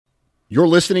You're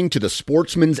listening to the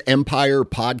Sportsman's Empire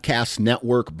Podcast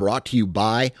Network, brought to you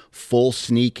by Full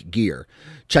Sneak Gear.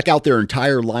 Check out their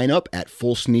entire lineup at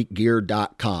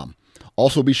fullsneakgear.com.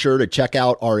 Also be sure to check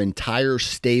out our entire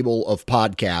stable of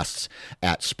podcasts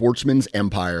at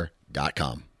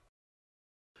sportsmansempire.com.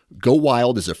 Go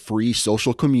Wild is a free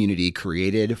social community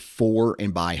created for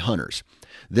and by hunters.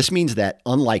 This means that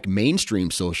unlike mainstream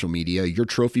social media, your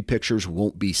trophy pictures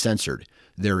won't be censored.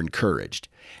 They're encouraged.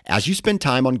 As you spend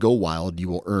time on Go Wild, you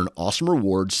will earn awesome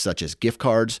rewards such as gift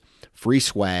cards, free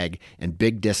swag, and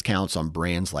big discounts on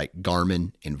brands like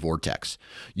Garmin and Vortex.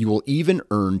 You will even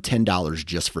earn $10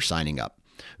 just for signing up.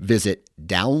 Visit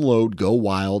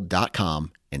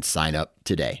downloadgowild.com and sign up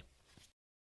today.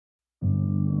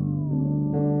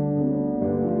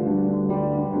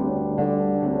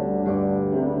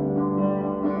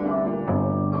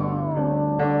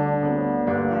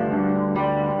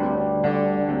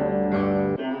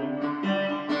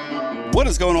 What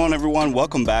is going on, everyone?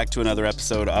 Welcome back to another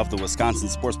episode of the Wisconsin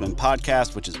Sportsman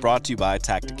Podcast, which is brought to you by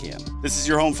Tacticam. This is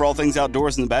your home for all things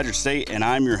outdoors in the Badger State, and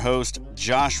I'm your host,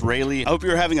 Josh Raley. I hope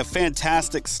you're having a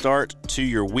fantastic start to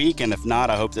your week, and if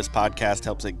not, I hope this podcast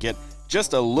helps it get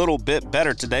just a little bit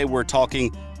better. Today, we're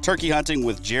talking turkey hunting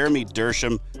with Jeremy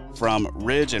Dersham from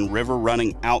Ridge and River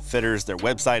Running Outfitters. Their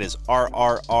website is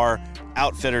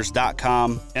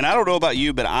rrroutfitters.com. And I don't know about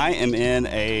you, but I am in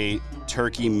a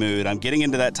turkey mood. I'm getting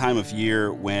into that time of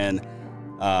year when,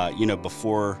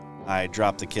 before I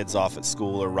drop the kids off at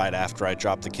school or right after I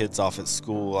drop the kids off at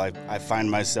school, I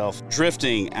find myself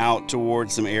drifting out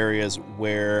towards some areas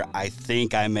where I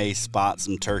think I may spot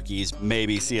some turkeys,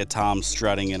 maybe see a tom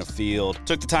strutting in a field.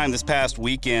 Took the time this past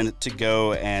weekend to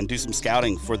go and do some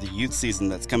scouting for the youth season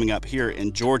that's coming up here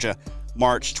in Georgia.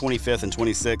 March 25th and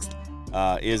 26th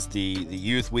is the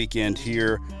youth weekend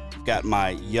here. Got my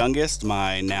youngest,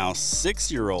 my now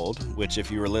 6-year-old, which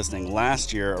if you were listening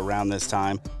last year around this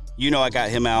time, you know I got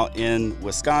him out in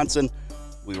Wisconsin.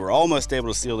 We were almost able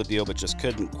to seal the deal, but just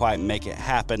couldn't quite make it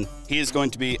happen. He is going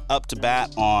to be up to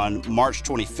bat on March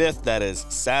 25th. That is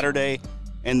Saturday.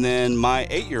 And then my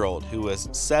 8-year-old, who was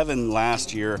 7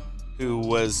 last year, who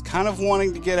was kind of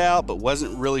wanting to get out, but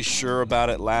wasn't really sure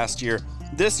about it last year.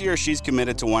 This year, she's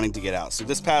committed to wanting to get out. So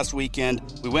this past weekend,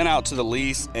 we went out to the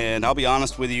lease, and I'll be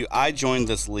honest with you, I joined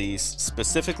this lease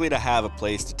specifically to have a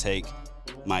place to take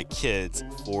my kids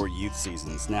for youth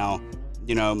seasons. Now,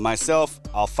 myself,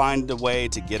 I'll find a way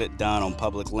to get it done on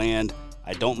public land.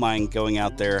 I don't mind going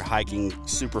out there, hiking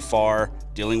super far,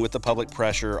 dealing with the public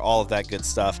pressure, all of that good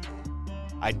stuff.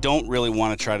 I don't really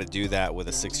want to try to do that with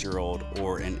a 6-year-old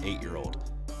or an 8-year-old.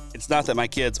 It's not that my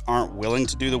kids aren't willing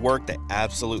to do the work, they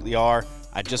absolutely are.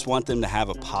 I just want them to have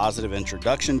a positive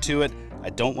introduction to it.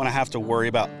 I don't want to have to worry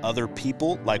about other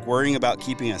people, like worrying about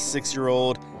keeping a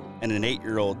 6-year-old and an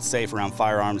 8-year-old safe around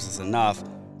firearms is enough.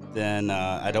 Then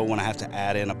I don't want to have to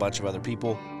add in a bunch of other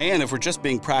people. And if we're just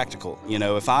being practical,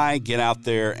 if I get out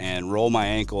there and roll my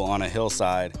ankle on a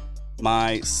hillside,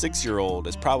 my 6-year-old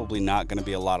is probably not going to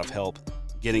be a lot of help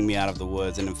getting me out of the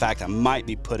woods. And in fact, I might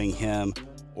be putting him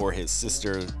or his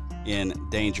sister in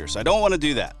danger. So I don't want to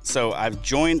do that. So I've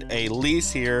joined a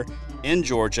lease here in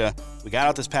Georgia. We got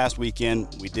out this past weekend.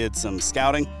 We did some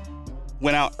scouting.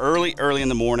 Went out early in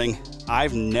the morning.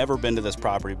 I've never been to this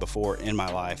property before in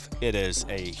my life. It is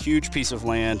a huge piece of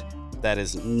land that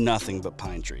is nothing but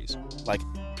pine trees. Like,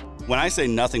 when I say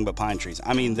nothing but pine trees,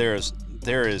 I mean there is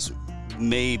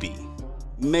maybe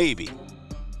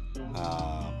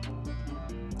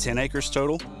 10 acres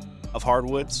total of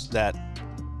hardwoods that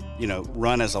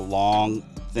run as a long,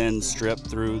 thin strip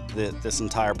through this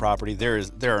entire property. There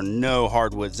are no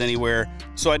hardwoods anywhere,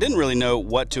 so I didn't really know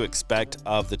what to expect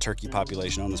of the turkey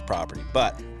population on this property.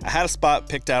 But I had a spot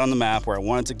picked out on the map where I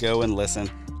wanted to go and listen.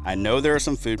 I know there are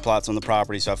some food plots on the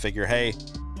property, so I figure, hey,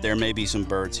 there may be some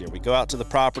birds here. We go out to the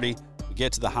property, we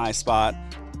get to the high spot.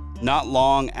 Not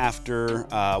long after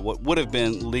what would have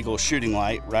been legal shooting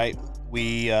light, right?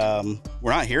 We're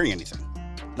not hearing anything,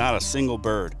 not a single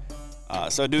bird.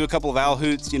 So I do a couple of owl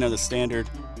hoots, the standard,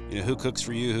 who cooks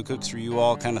for you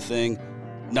all kind of thing.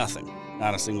 Nothing,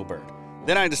 not a single bird.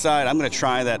 Then I decide I'm going to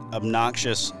try that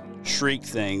obnoxious shriek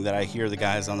thing that I hear the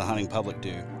guys on the hunting public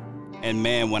do. And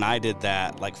man, when I did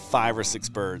that, like 5 or 6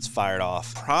 birds fired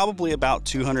off, probably about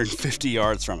 250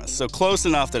 yards from us. So close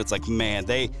enough that it's like, man,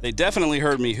 they definitely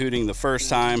heard me hooting the first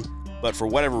time, but for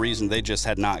whatever reason, they just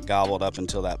had not gobbled up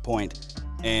until that point.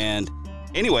 And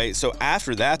anyway, so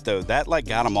after that, though, that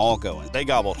got them all going. They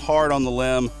gobbled hard on the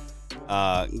limb,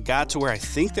 got to where I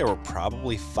think there were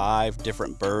probably 5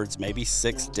 different birds, maybe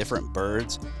 6 different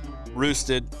birds,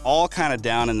 roosted all kind of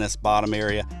down in this bottom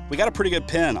area. We got a pretty good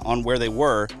pin on where they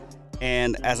were,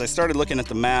 And as I started looking at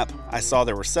the map, I saw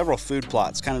there were several food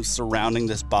plots kind of surrounding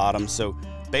this bottom. So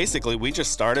basically, we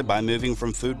just started by moving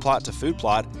from food plot to food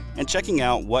plot and checking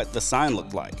out what the sign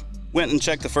looked like. Went and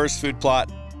checked the first food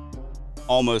plot,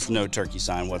 almost no turkey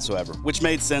sign whatsoever, which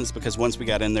made sense because once we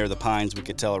got in there, the pines we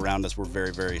could tell around us were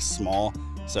very, very small.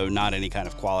 So not any kind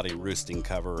of quality roosting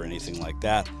cover or anything like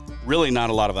that. Really not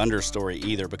a lot of understory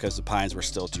either because the pines were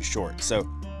still too short. So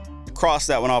crossed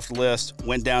that one off the list,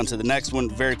 went down to the next one,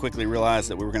 very quickly realized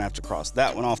that we were going to have to cross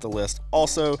that one off the list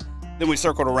also. Then we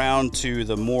circled around to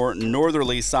the more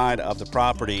northerly side of the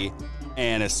property,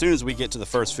 and as soon as we get to the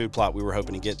first food plot we were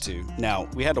hoping to get to, now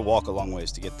we had to walk a long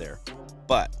ways to get there,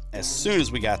 but as soon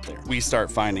as we got there, we start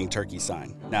finding turkey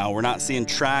sign. Now we're not seeing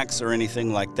tracks or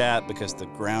anything like that because the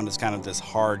ground is kind of this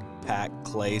hard packed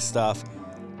clay stuff.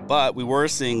 But we were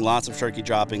seeing lots of turkey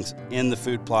droppings in the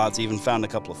food plots, even found a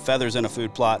couple of feathers in a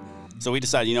food plot. So we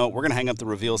decided, you know what, we're gonna hang up the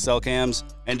reveal cell cams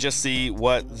and just see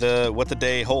what the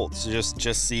day holds.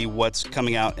 Just see what's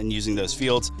coming out and using those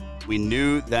fields. We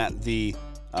knew that the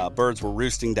birds were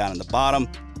roosting down in the bottom.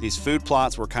 These food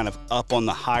plots were kind of up on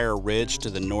the higher ridge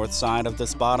to the north side of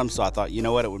this bottom. So I thought, you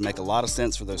know what, it would make a lot of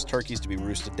sense for those turkeys to be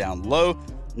roosted down low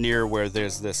near where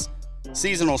there's this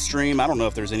seasonal stream. I don't know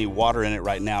if there's any water in it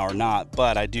right now or not,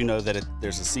 but I do know that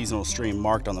there's a seasonal stream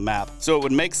marked on the map. So it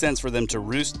would make sense for them to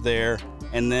roost there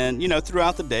and then, you know,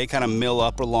 throughout the day kind of mill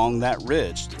up along that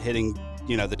ridge, hitting,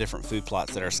 you know, the different food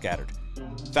plots that are scattered.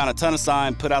 Found a ton of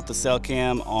sign, put out the cell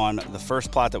cam on the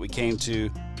first plot that we came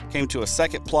to a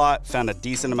second plot, found a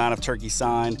decent amount of turkey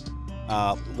sign,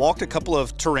 walked a couple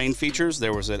of terrain features.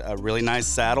 There was a really nice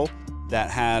saddle that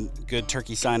had good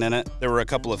turkey sign in it. There were a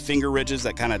couple of finger ridges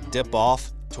that kind of dip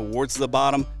off towards the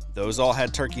bottom. Those all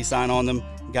had turkey sign on them.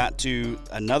 Got to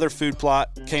another food plot,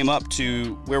 came up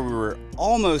to where we were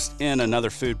almost in another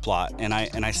food plot, and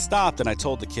I stopped and I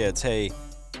told the kids, hey,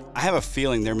 I have a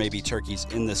feeling there may be turkeys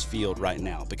in this field right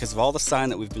now because of all the sign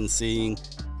that we've been seeing.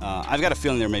 I've got a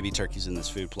feeling there may be turkeys in this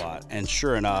food plot. And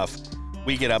sure enough,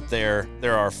 we get up there.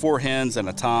 There are 4 hens and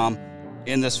a tom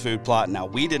in this food plot. Now,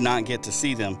 we did not get to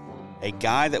see them. A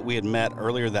guy that we had met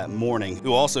earlier that morning,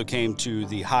 who also came to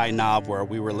the high knob where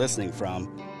we were listening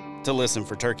from to listen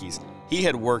for turkeys, he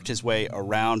had worked his way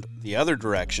around the other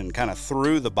direction, kind of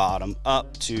through the bottom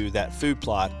up to that food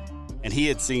plot. And he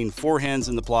had seen 4 hens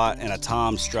in the plot and a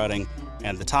tom strutting.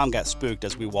 And the tom got spooked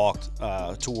as we walked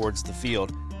towards the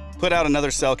field. Put out another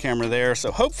cell camera there,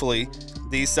 so hopefully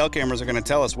these cell cameras are going to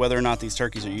tell us whether or not these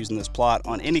turkeys are using this plot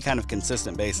on any kind of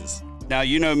consistent basis. Now,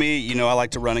 you know me, you know I like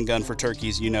to run and gun for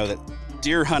turkeys. You know that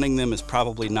deer hunting them is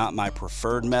probably not my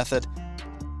preferred method,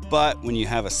 but when you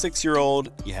have a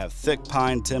 6-year-old, you have thick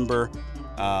pine timber,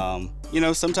 you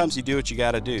know, sometimes you do what you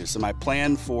got to do. So my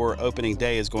plan for opening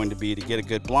day is going to be to get a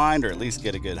good blind or at least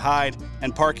get a good hide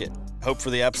and park it. Hope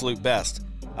for the absolute best.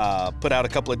 Put out a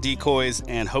couple of decoys,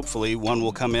 and hopefully one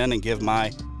will come in and give my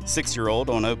 6-year-old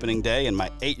on opening day and my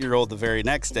 8-year-old the very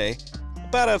next day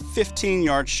about a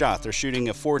 15-yard shot. They're shooting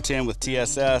a 410 with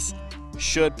TSS.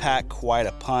 Should pack quite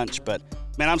a punch, but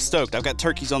man, I'm stoked. I've got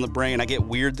turkeys on the brain. I get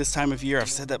weird this time of year. I've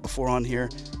said that before on here.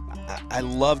 I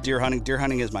love deer hunting. Deer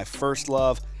hunting is my first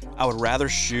love. I would rather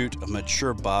shoot a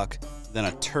mature buck than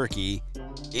a turkey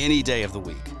any day of the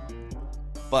week.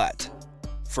 But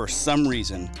for some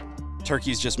reason,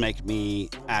 turkeys just make me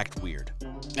act weird,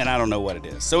 and I don't know what it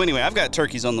is. So anyway, I've got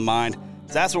turkeys on the mind.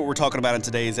 That's what we're talking about in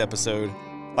today's episode.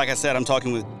 Like I said, I'm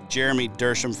talking with Jeremy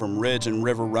Dersham from Ridge and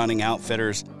River Running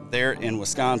Outfitters there in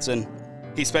Wisconsin.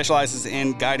 He specializes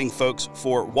in guiding folks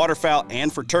for waterfowl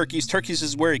and for turkeys. Turkeys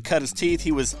is where he cut his teeth.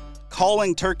 He was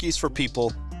calling turkeys for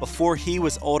people before he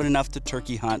was old enough to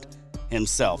turkey hunt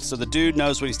himself. So the dude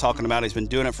knows what he's talking about. He's been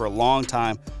doing it for a long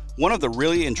time. One of the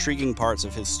really intriguing parts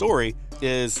of his story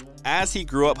is as he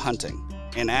grew up hunting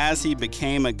and as he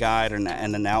became a guide and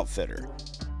an outfitter,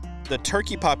 the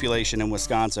turkey population in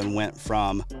Wisconsin went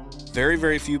from very,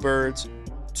 very few birds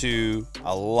to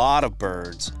a lot of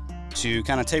birds to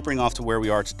kind of tapering off to where we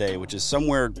are today, which is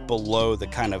somewhere below the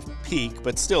kind of peak,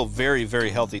 but still very, very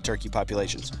healthy turkey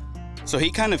populations. So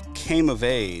he kind of came of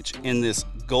age in this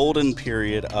golden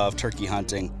period of turkey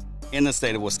hunting in the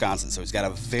state of Wisconsin. So he's got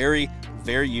a very,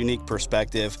 very unique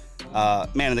perspective. Man,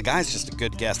 and the guy's just a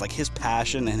good guest. Like his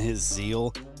passion and his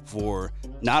zeal for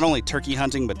not only turkey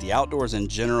hunting, but the outdoors in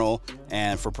general,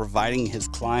 and for providing his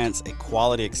clients a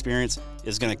quality experience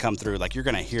is going to come through. Like you're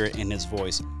going to hear it in his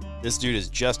voice. This dude is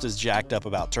just as jacked up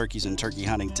about turkeys and turkey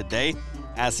hunting today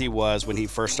as he was when he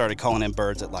first started calling in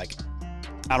birds at like,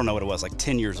 I don't know what it was, like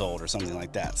 10 years old or something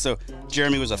like that. So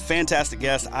Jeremy was a fantastic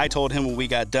guest. I told him when we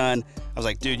got done, I was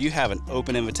like, dude, you have an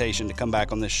open invitation to come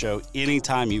back on this show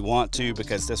anytime you want to,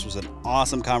 because this was an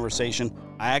awesome conversation.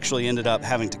 I actually ended up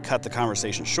having to cut the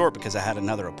conversation short because I had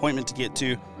another appointment to get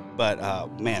to.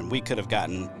 But man, we could have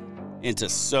gotten into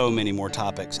so many more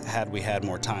topics had we had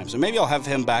more time. So maybe I'll have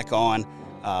him back on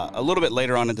a little bit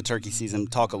later on in the turkey season,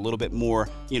 talk a little bit more,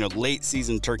 late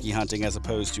season turkey hunting as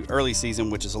opposed to early season,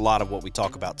 which is a lot of what we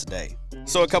talk about today.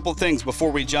 So a couple of things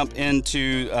before we jump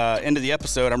into the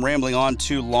episode. I'm rambling on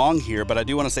too long here, but I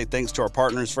do want to say thanks to our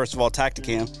partners. First of all,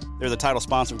 Tactacam. They're the title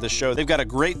sponsor of this show. They've got a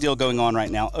great deal going on right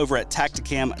now over at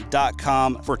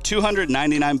Tactacam.com. For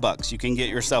 $299, you can get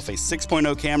yourself a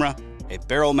 6.0 camera, a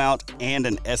barrel mount, and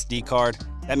an SD card.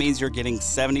 That means you're getting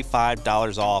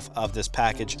 $75 off of this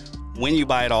package when you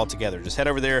buy it all together. Just head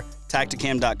over there,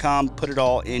 Tactacam.com, put it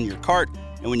all in your cart,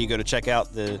 and when you go to check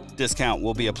out, the discount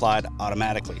will be applied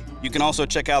automatically. You can also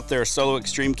check out their Solo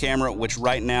Extreme camera, which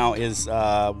right now is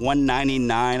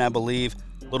 $199, I believe.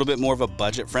 A little bit more of a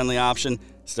budget-friendly option.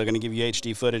 Still going to give you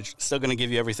HD footage. Still going to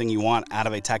give you everything you want out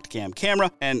of a Tactacam camera.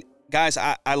 And guys,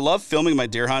 I love filming my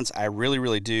deer hunts. I really,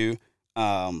 really do.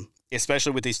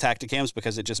 Especially with these Tactacams,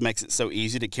 because it just makes it so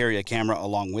easy to carry a camera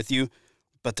along with you.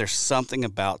 But there's something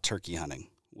about turkey hunting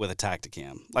with a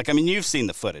Tactacam. You've seen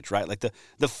the footage, right? Like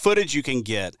the footage you can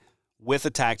get with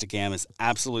a Tactacam is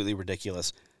absolutely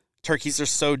ridiculous. Turkeys are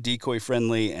so decoy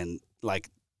friendly and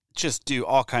just do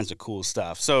all kinds of cool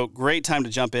stuff. So great time to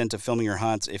jump into filming your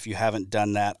hunts if you haven't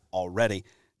done that already.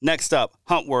 Next up,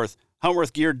 Huntworth.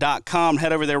 HuntworthGear.com.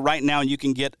 Head over there right now and you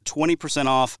can get 20%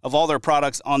 off of all their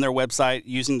products on their website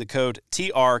using the code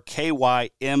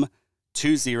TRKYM20.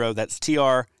 That's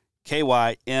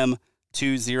TRKYM20.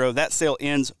 That sale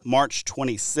ends March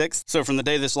 26th. So from the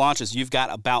day this launches, you've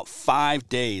got about 5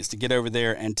 days to get over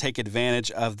there and take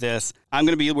advantage of this. I'm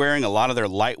going to be wearing a lot of their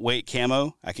lightweight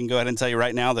camo. I can go ahead and tell you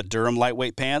right now, the Dersham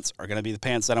lightweight pants are going to be the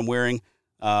pants that I'm wearing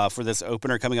for this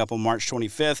opener coming up on March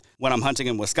 25th. When I'm hunting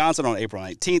in Wisconsin on April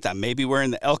 19th, I may be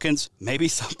wearing the Elkins, maybe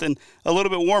something a little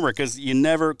bit warmer because you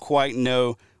never quite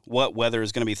know what weather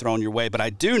is going to be thrown your way. But I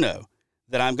do know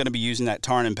that I'm going to be using that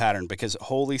Tarnin pattern because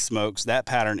holy smokes, that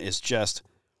pattern is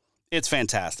it's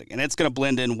fantastic. And it's going to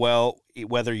blend in well,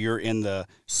 whether you're in the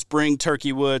spring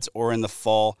turkey woods or in the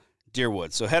fall deer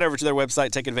woods. So head over to their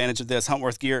website, take advantage of this,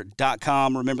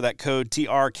 HuntworthGear.com. Remember that code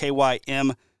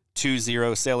TRKYM20.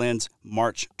 Sale ends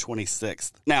March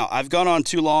 26th. Now, I've gone on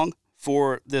too long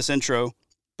for this intro,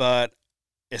 but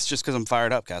it's just because I'm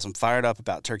fired up, guys. I'm fired up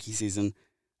about turkey season.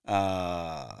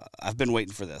 I've been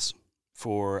waiting for this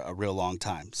for a real long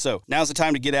time. So now's the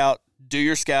time to get out, do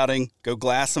your scouting, go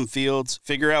glass some fields,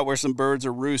 figure out where some birds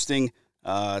are roosting.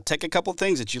 Take a couple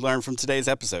things that you learned from today's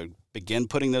episode. Begin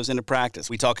putting those into practice.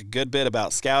 We talk a good bit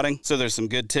about scouting, so there's some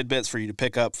good tidbits for you to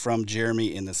pick up from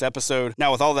Jeremy in this episode.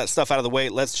 Now, with all that stuff out of the way,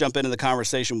 let's jump into the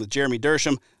conversation with Jeremy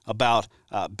Dersham about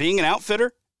being an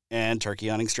outfitter and turkey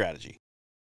hunting strategy.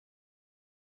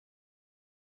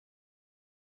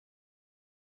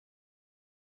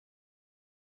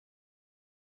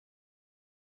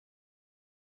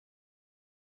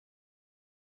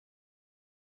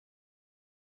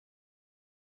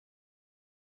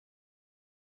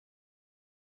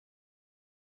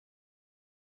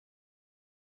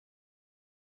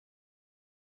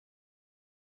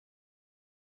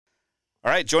 All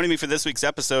right, joining me for this week's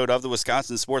episode of the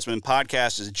Wisconsin Sportsman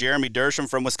podcast is Jeremy Dersham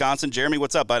from Wisconsin. Jeremy,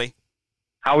 what's up, buddy?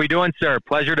 How are we doing, sir?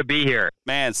 Pleasure to be here.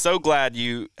 Man, so glad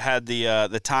you had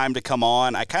the time to come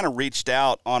on. I kind of reached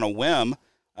out on a whim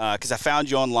because I found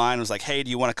you online. I was like, hey,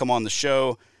 do you want to come on the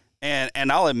show? And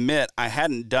I'll admit, I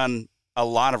hadn't done a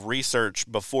lot of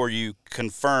research before you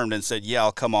confirmed and said, yeah,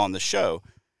 I'll come on the show.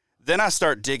 Then I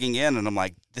start digging in, and I'm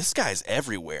like, this guy's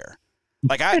everywhere.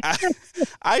 Like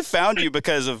I found you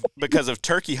because of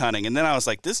turkey hunting, and then I was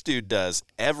like, this dude does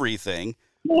everything.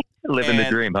 Living the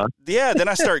dream, huh? Yeah. Then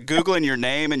I start Googling your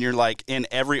name, and you're like in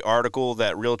every article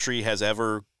that Realtree has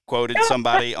ever quoted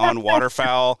somebody on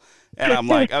waterfowl, and I'm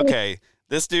like, okay,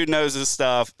 this dude knows his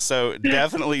stuff, so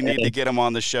definitely need to get him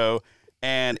on the show.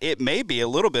 And it may be a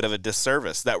little bit of a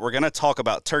disservice that we're going to talk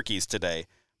about turkeys today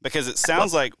because it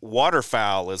sounds like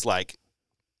waterfowl is like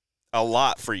a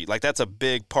lot for you. Like that's a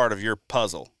big part of your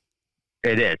puzzle.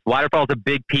 It is. Waterfowl's a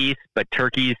big piece, but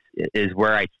turkeys is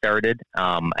where I started.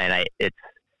 And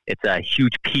it's a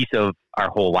huge piece of our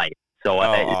whole life. So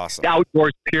awesome. The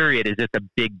outdoors period is just a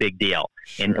big, big deal.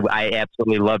 Sure. And I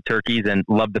absolutely love turkeys and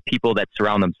love the people that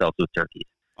surround themselves with turkeys.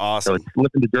 Awesome. So it's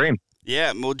living the dream.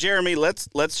 Yeah. Well, Jeremy, let's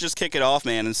just kick it off,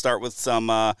 man, and start with some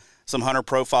hunter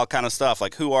profile kind of stuff.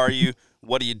 Like, who are you?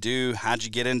 What do you do? How'd you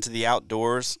get into the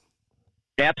outdoors?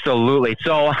 Absolutely.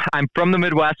 So I'm from the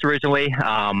Midwest originally.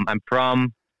 I'm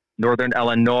from Northern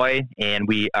Illinois, and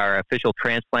we are official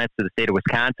transplants to the state of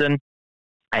Wisconsin.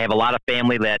 I have a lot of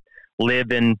family that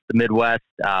live in the Midwest.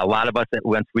 A lot of us,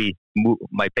 once we moved,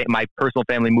 my personal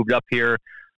family moved up here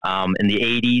in the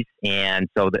 80s, and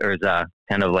so there's a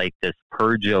kind of like this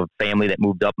purge of family that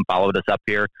moved up and followed us up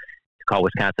here to call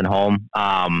Wisconsin home.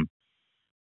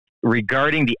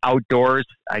 Regarding the outdoors,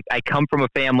 I come from a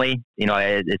family,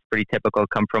 it's pretty typical,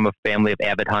 come from a family of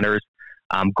avid hunters.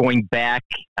 Going back,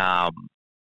 a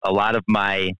lot of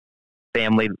my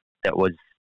family that was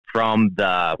from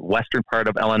the western part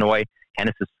of Illinois, kind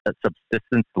of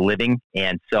subsistence living,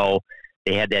 and so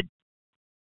they had that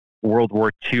World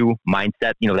War II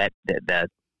mindset,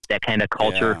 that kind of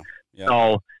culture. Yeah.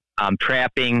 So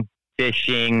trapping,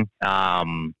 fishing,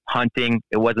 hunting,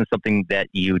 it wasn't something that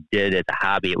you did as a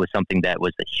hobby. It was something that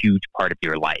was a huge part of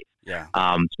your life. Yeah.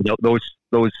 So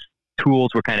those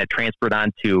tools were kind of transferred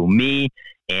onto me,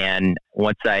 and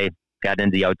once I got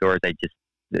into the outdoors,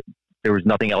 there was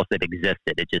nothing else that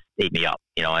existed. It just ate me up,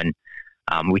 and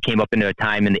we came up into a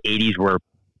time in the 80s where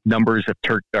numbers of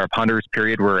hunters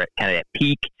period were kind of at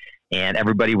peak, and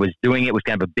everybody was doing it. It was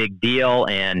kind of a big deal,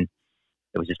 and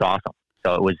it was just awesome.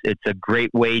 So it's a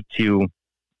great way to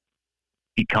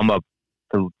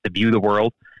to view the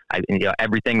world.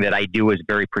 Everything that I do is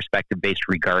very perspective based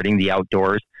regarding the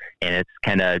outdoors, and it's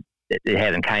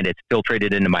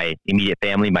filtrated into my immediate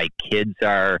family. My kids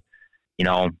are,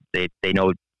 they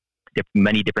know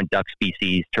many different duck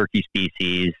species, turkey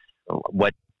species.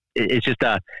 It's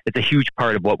a huge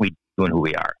part of what we do and who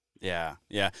we are. Yeah.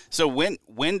 Yeah. So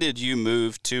when did you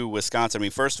move to Wisconsin? I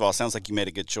mean, first of all, it sounds like you made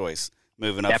a good choice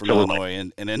moving up Absolutely. from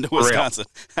Illinois and into Wisconsin.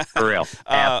 For real.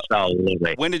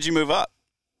 Absolutely. When did you move up?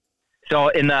 So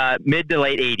in the mid to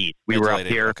late 80s, we were up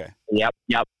here. Okay. Yep.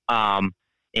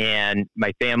 And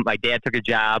my dad took a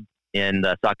job in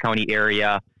the Sauk County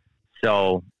area.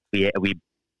 So they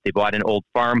bought an old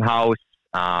farmhouse.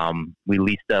 We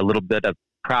leased a little bit of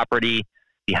property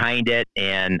behind it,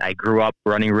 and I grew up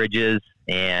running ridges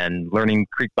and learning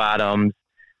creek bottoms.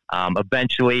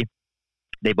 Eventually,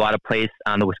 they bought a place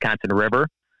on the Wisconsin River.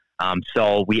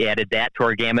 So we added that to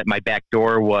our gamut. My back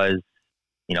door was,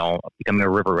 becoming a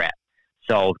river rat.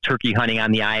 So turkey hunting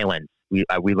on the islands, we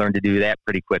learned to do that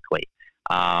pretty quickly.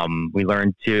 We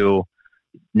learned to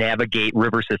navigate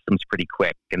river systems pretty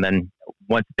quick. And then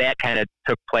once that kind of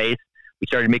took place, we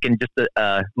started making just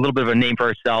a little bit of a name for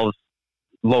ourselves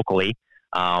locally.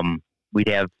 We'd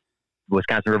have the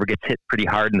Wisconsin River gets hit pretty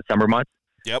hard in the summer months.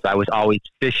 Yep. So I was always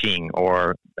fishing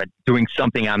or doing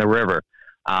something on the river.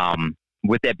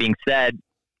 With that being said,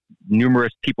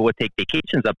 numerous people would take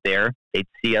vacations up there. They'd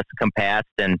see us come past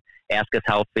and ask us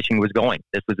how fishing was going.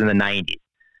 This was in the 90s.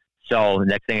 So the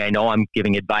next thing I know, I'm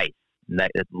giving advice. And a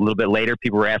little bit later,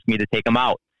 people were asking me to take them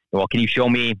out. Well, can you show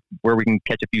me where we can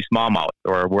catch a few smallmouth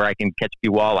or where I can catch a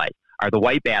few walleyes? Are the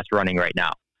white bass running right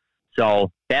now?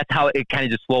 So that's how it kind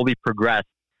of just slowly progressed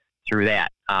through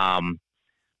that.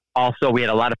 Also, we had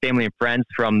a lot of family and friends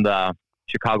from the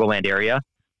Chicagoland area,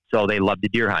 so they loved to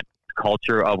deer hunt. The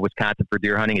culture of Wisconsin for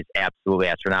deer hunting is absolutely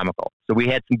astronomical. So we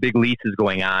had some big leases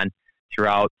going on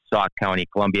throughout Sauk County,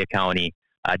 Columbia County,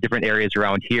 different areas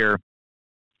around here.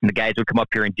 And the guys would come up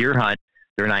here and deer hunt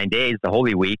their 9 days, the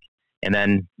Holy Week, and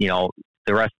then,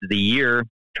 the rest of the year,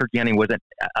 turkey hunting wasn't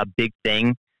a big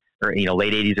thing, or,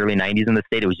 late 80s, early 90s in the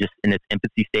state. It was just in its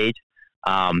infancy stage.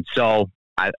 So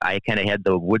I kind of had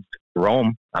the woods to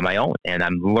roam on my own, and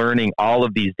I'm learning all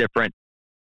of these different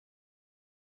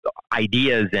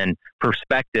ideas and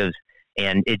perspectives.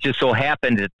 And it just so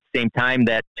happened at the same time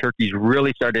that turkeys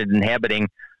really started inhabiting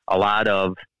a lot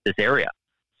of this area.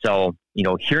 So,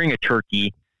 hearing a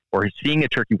turkey or seeing a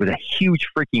turkey was a huge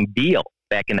freaking deal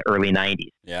back in the early 90s.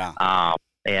 Yeah.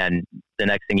 And the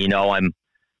next thing you know,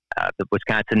 the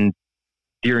Wisconsin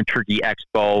Deer and Turkey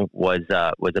Expo was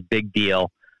a big deal.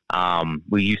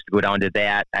 We used to go down to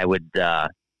that. The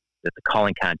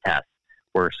calling contests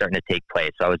were starting to take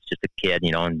place. So I was just a kid,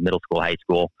 in middle school, high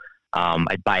school.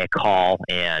 I'd buy a call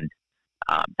and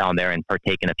down there and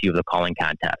partake in a few of the calling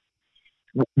contests.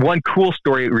 One cool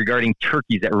story regarding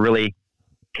turkeys that really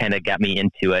kind of got me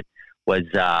into it was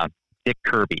Dick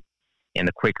Kirby and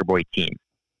the Quaker Boy team.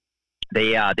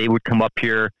 They would come up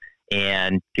here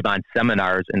and give on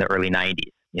seminars in the early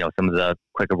 90s, some of the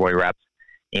Quaker Boy reps.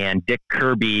 And Dick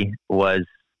Kirby was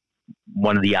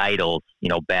one of the idols,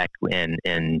 back in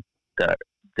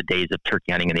the days of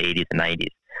turkey hunting in the 80s and 90s.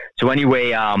 So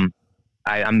anyway, I'm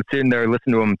sitting there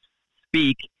listening to him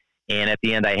speak, and at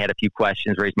the end I had a few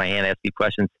questions, raised my hand, asked a few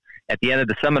questions. At the end of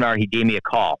the seminar, he gave me a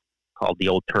call called the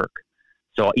Old Turk.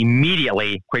 So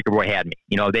immediately, Quaker Boy had me.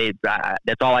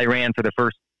 That's all I ran for the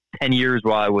first 10 years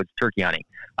while I was turkey hunting.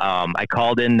 I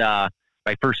called in my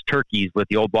first turkeys with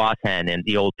the Old Boss Hen and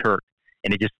the Old Turk,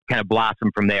 and it just kind of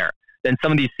blossomed from there. then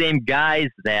some of these same guys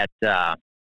that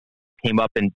came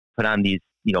up and put on these,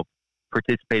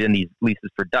 participated in these leases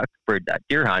for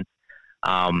deer hunts,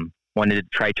 wanted to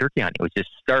try turkey hunting. It was just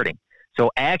starting. So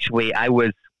actually, I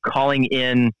was calling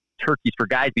in turkeys for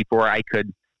guys before I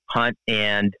could hunt,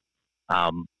 and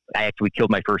I actually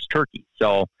killed my first turkey.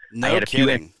 So No I had a kidding.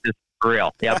 few instances for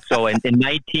real. Yep. So in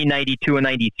 1992 and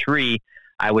 93,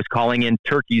 I was calling in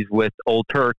turkeys with Old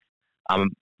Turk.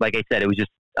 Like I said, it was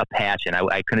just a passion.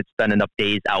 I couldn't spend enough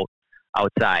days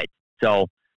outside. So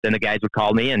then the guys would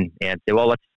call me and say,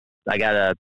 well, I got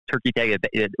a turkey tag.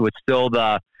 It was still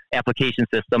the application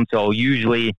system. So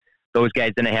usually those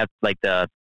guys didn't have like the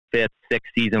 5th, 6th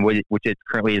season, which it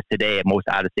currently is today. Most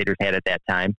out-of-staters had at that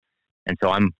time. And so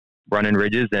I'm running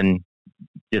ridges and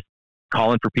just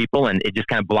calling for people, and it just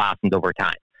kind of blossomed over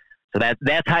time. So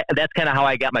that's kind of how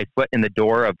I got my foot in the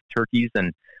door of turkeys.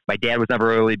 And my dad was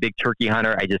never a really big turkey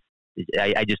hunter. I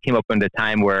just came up into a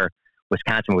time where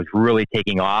Wisconsin was really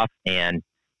taking off. And,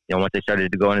 once I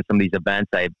started to go into some of these events,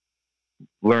 I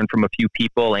learned from a few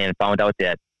people and found out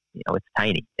that, it's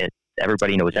tiny.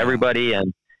 Everybody knows everybody,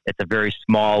 and it's a very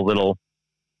small little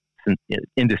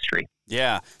industry.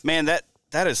 Yeah, man, that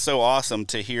is so awesome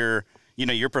to hear,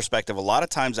 your perspective. A lot of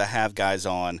times I have guys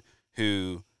on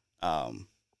who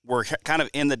were kind of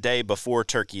in the day before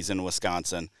turkeys in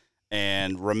Wisconsin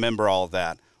and remember all of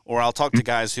that. Or I'll talk to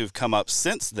guys who've come up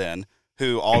since then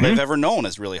who all they've ever known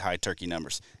is really high turkey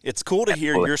numbers. It's cool to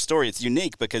hear your story. It's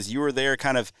unique because you were there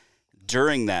kind of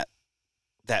during that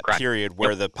period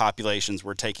where the populations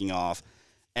were taking off.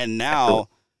 And now,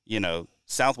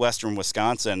 southwestern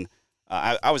Wisconsin,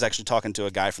 I was actually talking to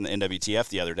a guy from the NWTF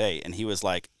the other day, and he was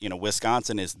like,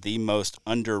 Wisconsin is the most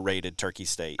underrated turkey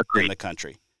state in the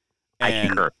country. And I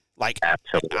concur.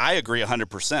 Absolutely. I agree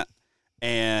 100%.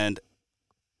 And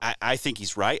I think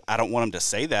he's right. I don't want him to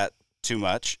say that too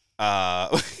much. I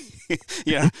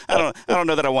don't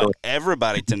know that I want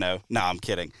everybody to know. No, I'm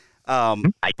kidding. I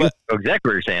know exactly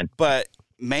what you're saying. But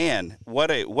man, what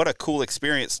a cool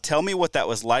experience. Tell me what that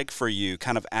was like for you,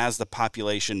 kind of as the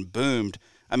population boomed.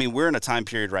 I mean, we're in a time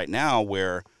period right now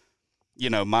where,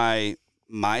 my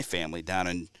family down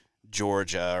in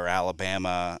Georgia or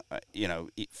Alabama,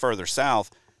 further south,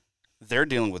 they're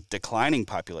dealing with declining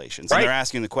populations. Right. And they're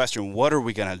asking the question, what are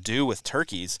we going to do with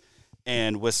turkeys?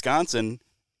 And Wisconsin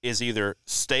is either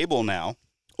stable now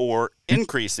or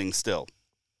increasing still.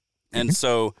 And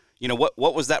so,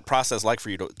 what was that process like for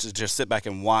you to just sit back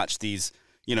and watch these,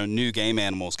 new game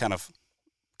animals kind of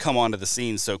come onto the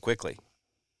scene so quickly?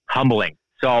 Humbling.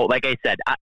 So, like I said,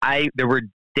 there were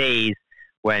days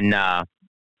when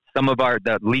some of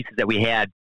the leases that we had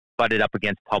butted up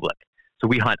against public. So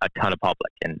we hunt a ton of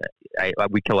public, and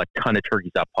we kill a ton of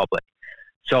turkeys off public.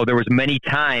 So there was many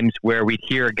times where we'd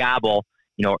hear a gobble,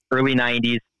 early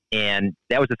 90s, and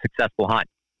that was a successful hunt.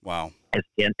 Wow.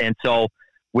 And so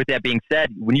with that being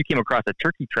said, when you came across a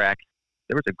turkey track,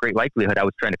 there was a great likelihood I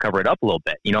was trying to cover it up a little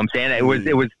bit. You know what I'm saying?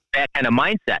 It was that kind of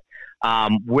mindset.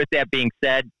 With that being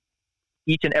said,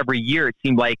 each and every year it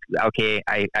seemed like, okay,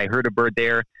 I heard a bird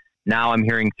there. Now I'm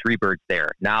hearing 3 birds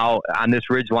there. Now on this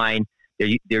ridge line,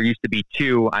 there used to be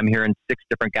 2. I'm hearing 6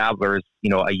 different gobblers,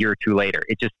 a year or 2 later.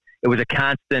 It was a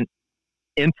constant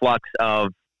influx of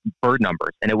bird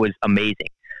numbers, and it was amazing.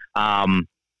 Now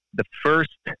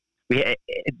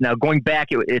going back,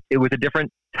 it was a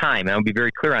different time, and I'll be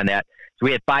very clear on that. So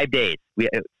we had 5 days.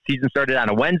 Season started on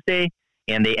a Wednesday,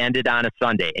 and they ended on a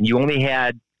Sunday. And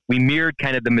we mirrored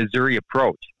kind of the Missouri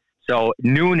approach. So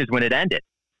noon is when it ended.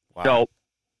 Wow. So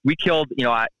we killed,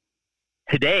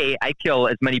 today I kill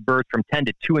as many birds from 10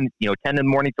 to 2 10 in the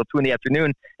morning till 2 in the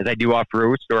afternoon as I do off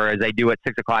roost or as I do at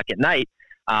 6 o'clock at night.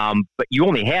 But you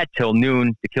only had till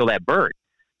noon to kill that bird.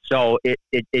 So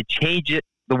it changed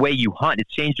the way you hunt. It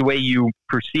changed the way you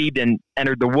perceived and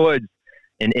entered the woods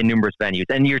in numerous venues.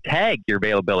 And your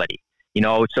availability,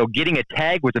 so getting a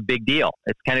tag was a big deal.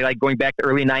 It's kind of like going back to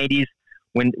early 90s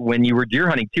when you were deer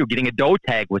hunting too. Getting a doe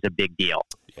tag was a big deal.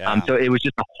 Yeah. So it was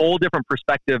just a whole different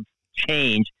perspective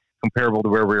change comparable to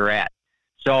where we were at.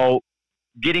 So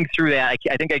getting through that,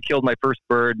 I think I killed my first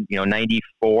bird,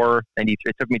 94, 93.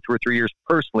 It took me 2 or 3 years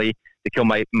personally to kill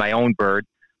my own bird.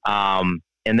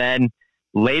 And then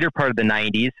later part of the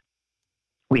 90s,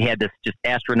 we had this just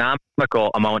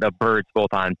astronomical amount of birds,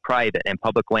 both on private and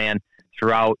public land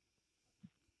throughout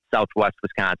southwest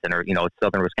Wisconsin or,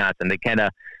 southern Wisconsin. They kind of,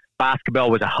 Boscobel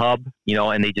was a hub,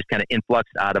 and they just kind of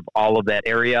influxed out of all of that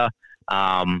area.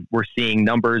 We're seeing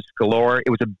numbers galore. It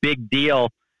was a big deal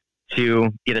to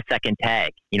get a second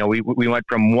tag. We went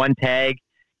from 1 tag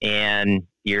and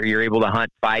you're able to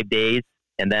hunt 5 days,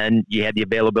 and then you had the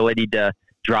availability to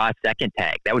draw a second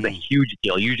tag. That was a huge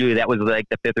deal. Usually that was like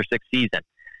the 5th or 6th season.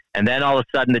 And then all of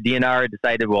a sudden the DNR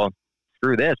decided, well,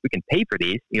 screw this. We can pay for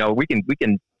these. We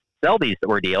can sell these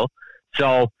ordeal.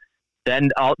 So then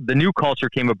the new culture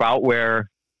came about where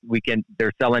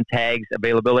they're selling tags,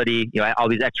 availability, all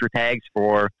these extra tags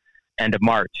for end of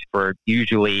March for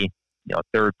usually,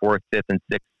 3rd, 4th, 5th, and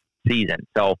 6th season.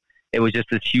 So it was just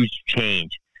this huge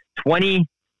change.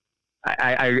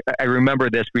 I remember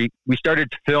this. We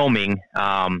started filming.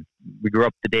 We grew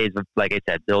up the days of, like I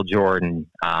said, Bill Jordan,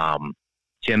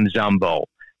 Jim Zumbo.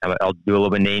 I'll do a little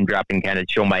bit of name dropping, kind of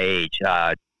show my age.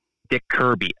 Dick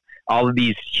Kirby. All of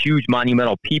these huge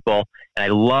monumental people, and I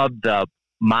loved the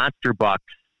monster bucks.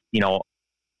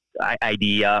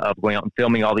 Idea of going out and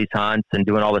filming all these hunts and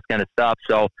doing all this kind of stuff.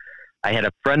 So I had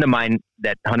a friend of mine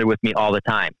that hunted with me all the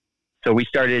time. So we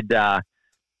started.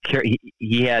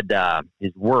 He had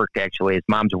his work, actually, his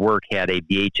mom's work had a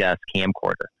VHS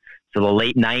camcorder. So the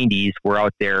late 90s, we're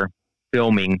out there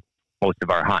filming most of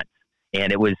our hunts.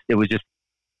 And it was just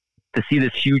to see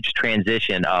this huge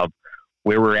transition of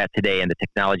where we're at today and the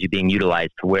technology being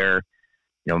utilized to where,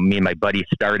 me and my buddy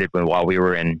started while we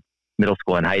were in middle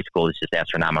school and high school is just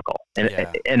astronomical.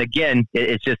 And again,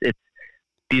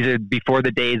 these are before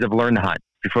the days of learn to hunt,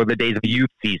 before the days of youth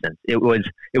seasons. It was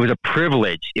a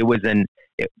privilege. It was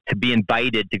to be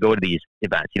invited to go to these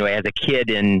events. As a kid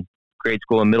in grade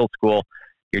school and middle school,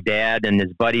 your dad and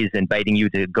his buddies inviting you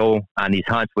to go on these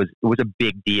hunts was a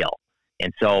big deal.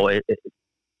 And so it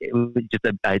was just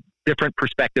a different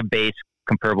perspective base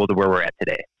comparable to where we're at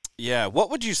today. Yeah. What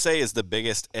would you say is the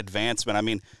biggest advancement? I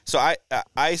mean, so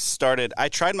I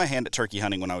tried my hand at turkey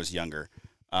hunting when I was younger,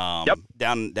 down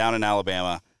in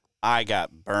Alabama. I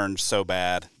got burned so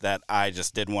bad that I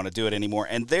just didn't want to do it anymore.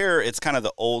 And there, it's kind of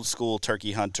the old school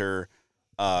turkey hunter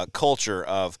culture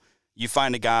of you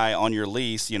find a guy on your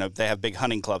lease. They have big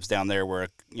hunting clubs down there where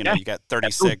you got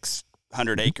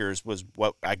 3,600 acres was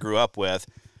what I grew up with.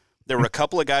 There were a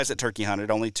couple of guys that turkey hunted,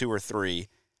 only 2 or 3,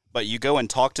 but you go and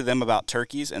talk to them about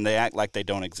turkeys and they act like they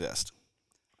don't exist.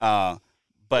 But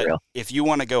if you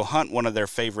want to go hunt one of their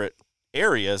favorite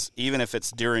areas, even if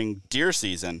it's during deer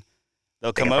season,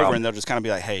 they'll come over and they'll just kind of be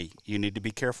like, "Hey, you need to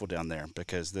be careful down there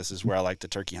because this is where I like to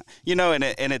turkey hunt."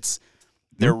 And it's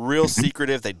they're real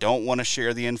secretive. They don't want to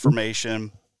share the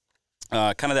information.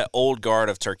 Kind of that old guard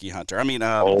of turkey hunter. I mean,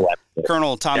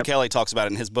 Colonel Tom Kelly talks about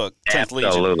it in his book, 10th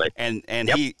Legion. And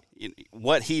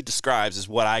what he describes is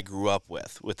what I grew up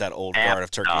with that old guard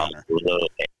of turkey hunter.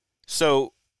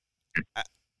 So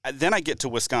then I get to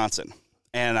Wisconsin,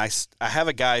 and I have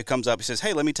a guy who comes up. He says,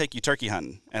 "Hey, let me take you turkey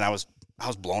hunting." And I was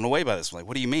blown away by this. I'm like,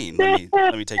 "What do you mean?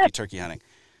 Let me take you turkey hunting?"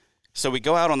 So we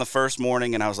go out on the first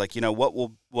morning, and I was like,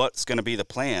 what's going to be the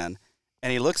plan?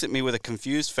 And he looks at me with a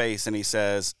confused face, and he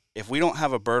says, "If we don't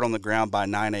have a bird on the ground by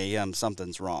 9 a.m.,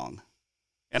 something's wrong."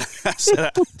 And I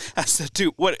said,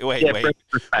 "Dude, wait.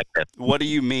 What do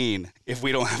you mean if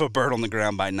we don't have a bird on the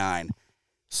ground by 9?"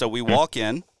 So we walk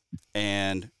in,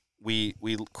 and we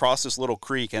cross this little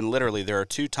creek, and literally there are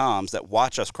 2 toms that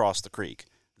watch us cross the creek.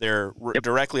 They're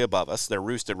directly above us. They're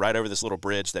roosted right over this little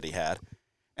bridge that he had.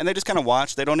 And they just kind of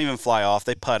watch. They don't even fly off.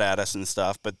 They putt at us and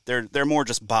stuff, but they're more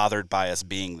just bothered by us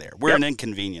being there. We're an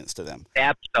inconvenience to them.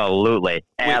 Absolutely.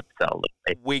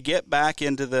 We get back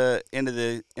into the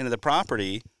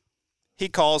property. He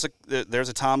calls. There's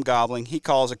a tom gobbling. He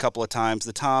calls a couple of times.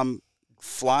 The tom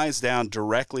flies down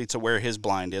directly to where his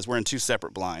blind is. We're in 2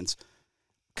 separate blinds.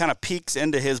 Kind of peeks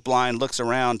into his blind, looks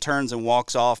around, turns and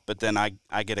walks off. But then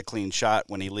I get a clean shot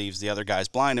when he leaves the other guy's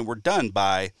blind, and we're done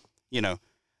by,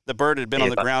 the bird had been on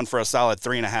the ground for a solid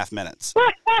 3.5 minutes,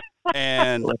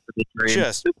 and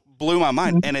just blew my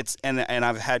mind. And and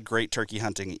I've had great turkey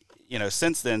hunting,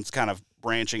 since then. It's kind of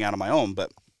branching out on my own.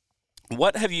 But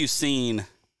what have you seen?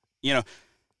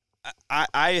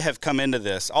 I have come into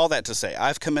this. All that to say,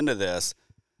 I've come into this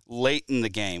late in the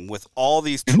game with all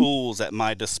these tools at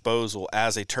my disposal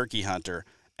as a turkey hunter,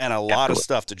 and a lot of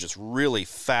stuff to just really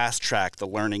fast track the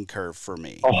learning curve for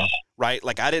me, right?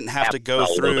 Like I didn't have to go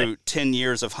through 10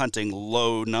 years of hunting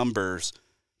low numbers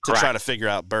to try to figure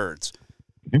out birds.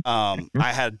 I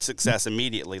had success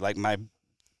immediately. Like my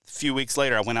few weeks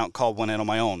later, I went out and called one in on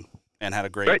my own and had a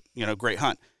great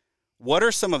hunt. What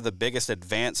are some of the biggest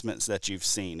advancements that you've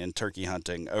seen in turkey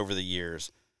hunting over the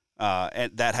years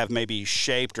and that have maybe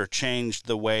shaped or changed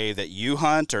the way that you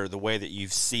hunt or the way that you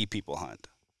see people hunt?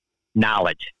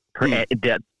 Knowledge. That's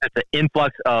an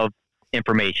influx of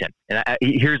information. And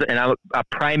a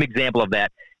prime example of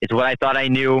that is what I thought I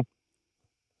knew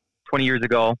 20 years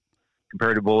ago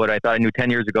compared to what I thought I knew 10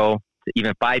 years ago to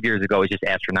even 5 years ago is just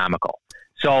astronomical.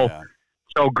 So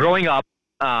growing up,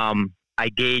 I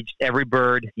gauged every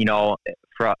bird,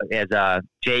 as a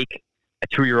Jake, a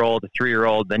 2-year-old, a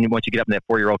 3-year-old. Then once you get up in that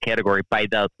 4-year-old category, by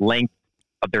the length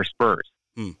of their spurs.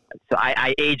 So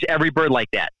I age every bird like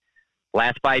that.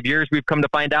 Last 5 years, we've come to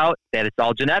find out that it's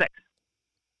all genetics.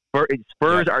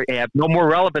 Spurs have no more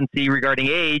relevancy regarding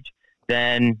age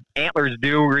than antlers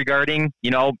do regarding,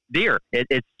 deer.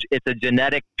 It's a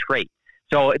genetic trait.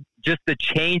 So just the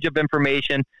change of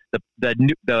information,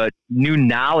 the new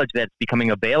knowledge that's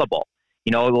becoming available.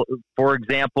 For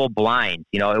example, blinds.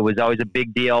 It was always a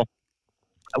big deal.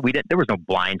 There was no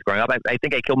blinds growing up. I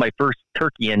think I killed my first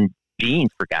turkey in jeans,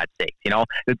 for God's sakes.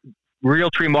 The real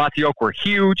tree mossy oak were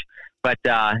huge, but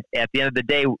at the end of the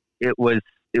day, it was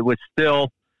still,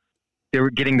 they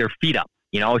were getting their feet up.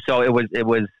 So it was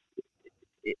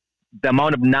the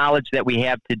amount of knowledge that we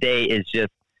have today is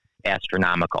just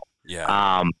astronomical.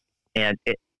 Yeah.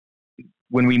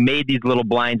 When we made these little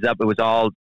blinds up, it was all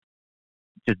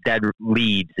just dead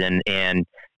leaves and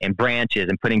branches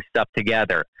and putting stuff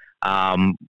together.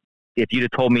 If you'd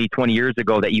have told me 20 years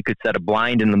ago that you could set a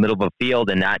blind in the middle of a field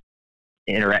and not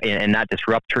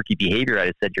disrupt turkey behavior, I'd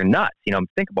have said you're nuts.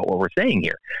 Think about what we're saying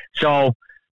here. So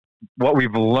what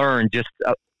we've learned just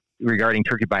regarding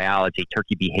turkey biology,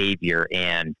 turkey behavior,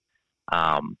 and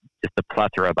just a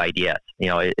plethora of ideas.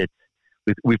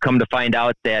 We've come to find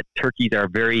out that turkeys are a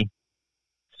very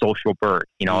social bird.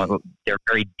 They're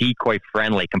very decoy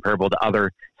friendly, comparable to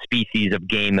other species of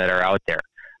game that are out there.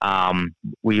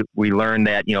 We learned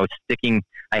that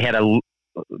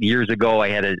years ago I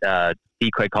had a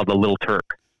decoy called the Little Turk,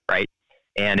 right?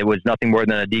 And it was nothing more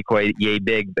than a decoy yay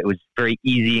big, but it was very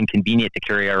easy and convenient to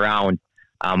carry around.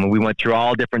 We went through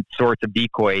all different sorts of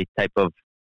decoy type of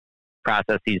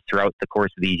processes throughout the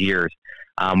course of these years.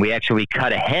 We actually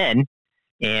cut a hen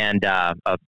and a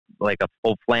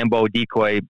full flambeau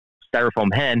decoy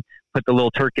styrofoam hen, put the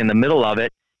Little Turk in the middle of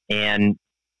it, and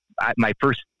my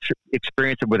first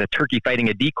experience with a turkey fighting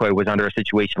a decoy was under a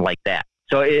situation like that.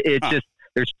 So it's just,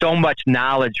 there's so much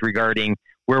knowledge regarding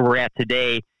where we're at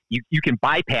today. You can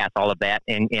bypass all of that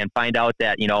and find out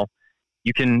that,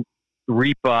 you can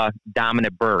reap a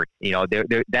dominant bird.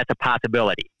 That's a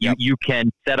possibility. Yep. You can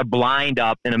set a blind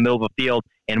up in the middle of a field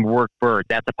and work birds.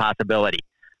 That's a possibility.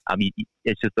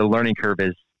 It's just the learning curve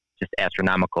is just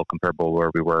astronomical comparable to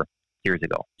where we were years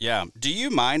ago. Yeah. Do you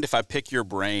mind if I pick your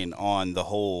brain on the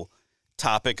whole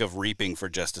topic of reaping for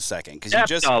just a second? Because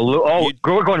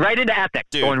we're going right into ethics.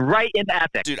 Dude, going right into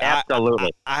ethics. Dude,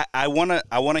 absolutely. I want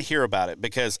to hear about it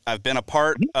because I've been a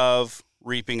part of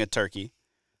reaping a turkey.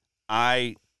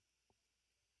 I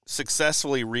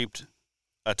successfully reaped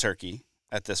a turkey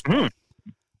at this point.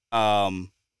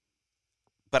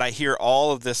 But I hear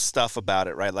all of this stuff about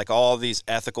it, right? Like all these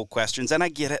ethical questions, and I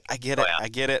get it. I get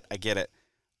it.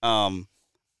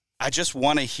 I just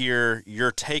want to hear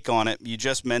your take on it. You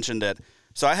just mentioned it.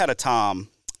 So I had a Tom,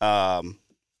 it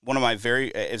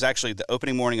was actually the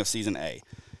opening morning of season A.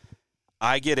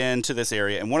 I get into this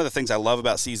area, and one of the things I love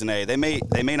about season A, they may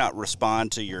not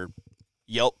respond to your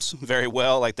yelps very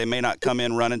well. Like they may not come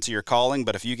in running to your calling,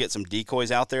 but if you get some decoys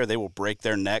out there, they will break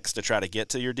their necks to try to get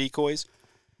to your decoys.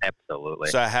 Absolutely.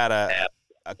 So I had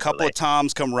a couple of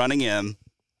Toms come running in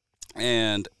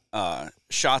and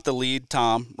shot the lead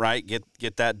Tom, right?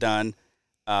 Get that done.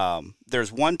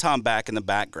 There's one Tom back in the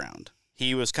background.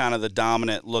 He was kind of the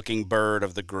dominant looking bird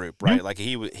of the group, right? Like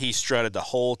he strutted the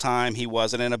whole time. He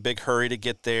wasn't in a big hurry to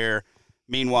get there.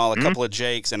 Meanwhile, a couple of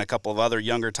Jakes and a couple of other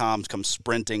younger Toms come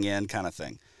sprinting in, kind of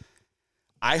thing.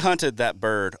 I hunted that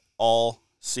bird all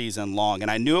season long,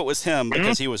 and I knew it was him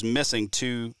because he was missing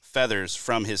 2 feathers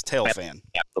from his tail fan.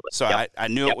 Absolutely. So I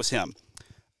knew it was him.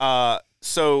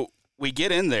 So we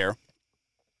get in there,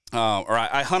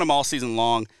 I hunt him all season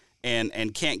long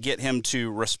and can't get him to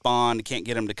respond, can't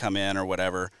get him to come in or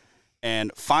whatever.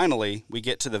 And finally, we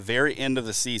get to the very end of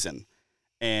the season,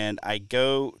 and I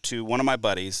go to one of my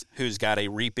buddies who's got a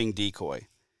reaping decoy.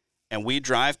 And we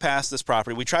drive past this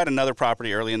property. We tried another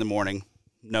property early in the morning,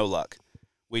 no luck.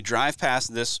 We drive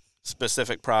past this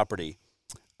specific property,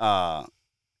 and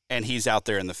he's out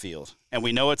there in the field. And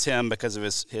we know it's him because of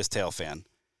his tail fan.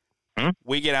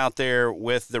 We get out there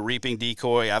with the reaping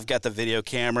decoy. I've got the video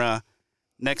camera.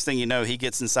 Next thing you know, he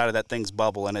gets inside of that thing's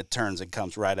bubble, and it turns and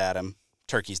comes right at him.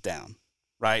 Turkey's down,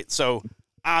 right? So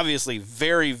obviously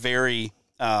very, very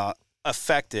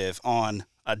effective on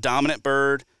a dominant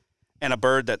bird and a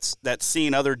bird that's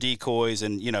seen other decoys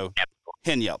and,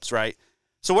 hen yelps, right?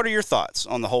 So what are your thoughts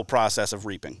on the whole process of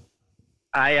reaping?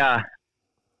 I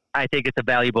think it's a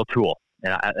valuable tool.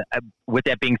 And with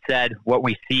that being said, what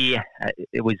we see,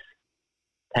 it was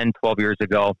 10, 12 years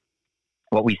ago,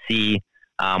 what we see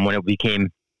when it became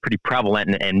pretty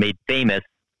prevalent and made famous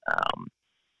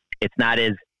it's not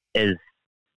as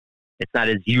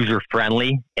user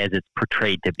friendly as it's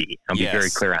portrayed to be. I'll be very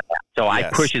clear on that. So I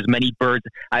push as many birds.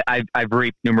 I've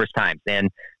reaped numerous times, and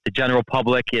the general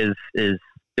public is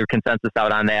their consensus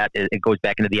out on that. It goes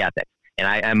back into the ethics, and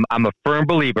I'm a firm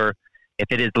believer. If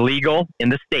it is legal in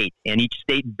the state, and each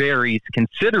state varies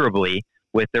considerably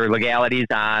with their legalities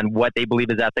on what they believe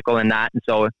is ethical and not, and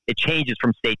so it changes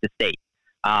from state to state.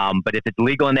 But if it's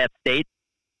legal in that state,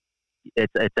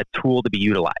 it's a tool to be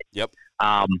utilized. Yep.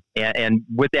 And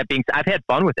with that being said, I've had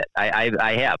fun with it.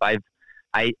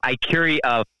 I carry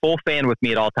a full fan with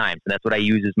me at all times, and that's what I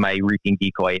use as my reaping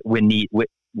decoy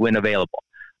when available.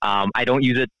 I don't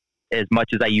use it as much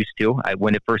as I used to.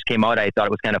 When it first came out, I thought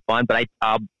it was kind of fun, but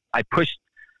I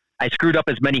screwed up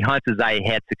as many hunts as I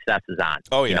had successes on.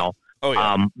 Oh yeah. You know? Oh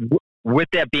yeah. With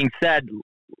that being said,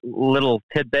 little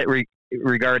tidbit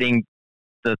regarding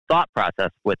the thought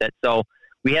process with it. So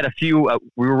we had a few.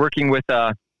 We were working with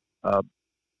a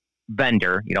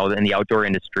vendor, in the outdoor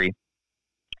industry,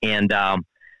 and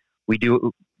we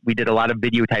did a lot of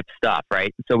video type stuff,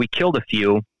 right? So we killed a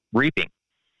few reaping,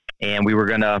 and we were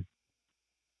gonna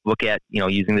look at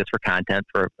using this for content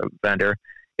for a vendor.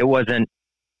 It wasn't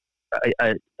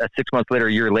a 6 months later,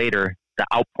 a year later, the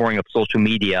outpouring of social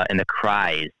media and the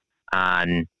cries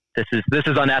on this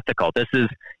is unethical. This is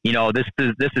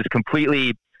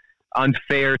completely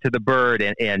unfair to the bird,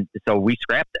 and so we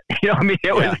scrapped it.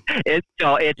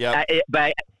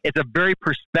 But it's a very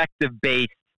perspective based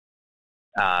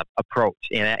approach,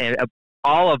 and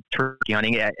all of turkey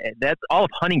hunting, that's all of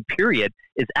hunting period,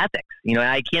 is ethics. And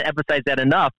I can't emphasize that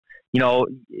enough.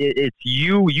 It's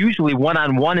you usually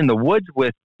one-on-one in the woods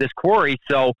with this quarry,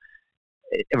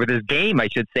 or this game, I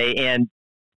should say, and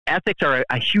ethics are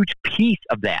a huge piece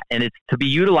of that, and it's to be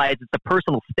utilized. It's a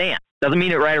personal stance. Doesn't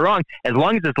mean it right or wrong. As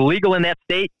long as it's legal in that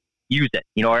state, use it.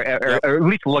 Or at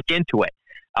least look into it.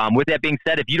 With that being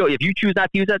said, if you choose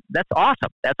not to use it, that's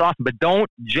awesome. That's awesome. But don't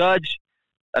judge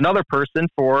another person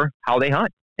for how they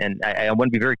hunt. And I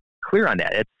want to be very clear on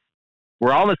that.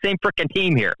 We're all on the same frickin'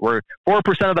 team here. We're 4%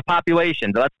 of the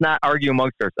population. So let's not argue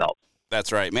amongst ourselves.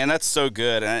 That's right, man. That's so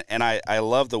good, and I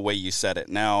love the way you said it.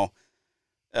 Now,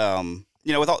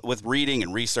 with reading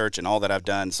and research and all that I've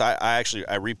done, so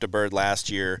I reaped a bird last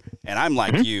year, and I'm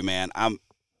like you, man.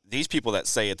 These people that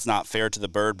say it's not fair to the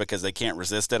bird because they can't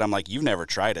resist it. I'm like, you've never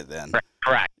tried it, then.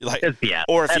 Correct.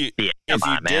 Or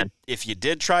if you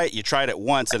did try it, you tried it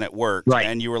once and it worked,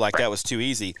 and you were like, that was too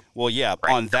easy. Well, yeah,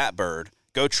 on that bird,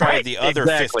 go try the other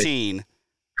 15.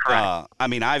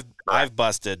 I've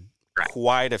busted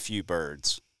quite a few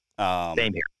birds.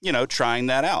 Same here. Trying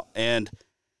that out. And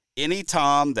any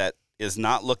Tom that is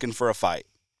not looking for a fight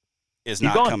is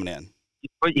not coming in.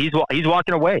 He's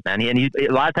walking away, man. And a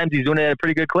lot of times he's doing it at a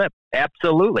pretty good clip.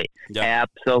 Absolutely. Yep.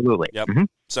 Absolutely. Yep. Mm-hmm.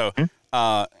 So,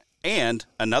 and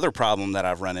another problem that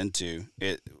I've run into,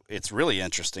 it's really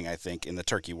interesting, I think, in the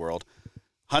turkey world.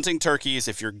 Hunting turkeys,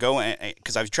 if you're going,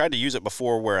 because I've tried to use it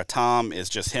before where a Tom is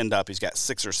just henned up. He's got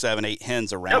 6 or 7, 8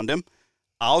 hens around him.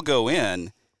 I'll go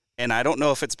in, and I don't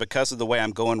know if it's because of the way I'm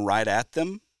going right at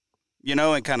them,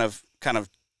 and kind of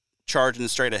charging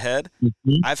straight ahead.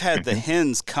 Mm-hmm. I've had the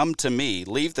hens come to me,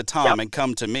 leave the Tom and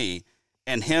come to me,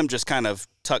 and him just kind of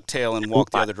tuck tail and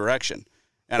walk the other direction.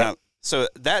 And so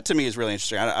that to me is really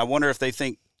interesting. I wonder if they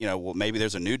think, maybe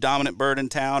there's a new dominant bird in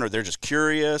town, or they're just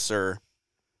curious, or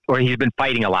he's been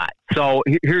fighting a lot. So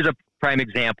here's a prime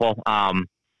example. I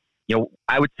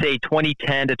would say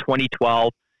 2010 to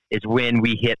 2012 is when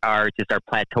we hit our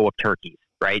plateau of turkeys,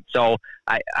 right? So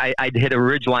I'd hit a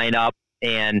ridge line up,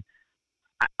 and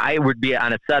I would be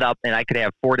on a setup, and I could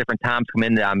have 4 different Toms come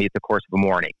in on me at the course of a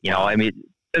morning.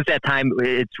 Since that time,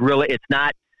 it's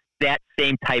not that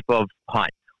same type of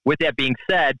hunt. With that being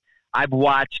said, I've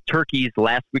watched turkeys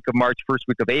last week of March, first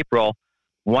week of April,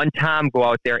 one Tom go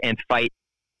out there and fight.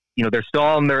 They're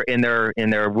still in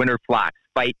their winter flocks,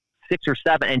 fight 6 or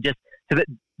 7, and just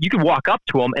you can walk up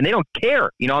to them and they don't care.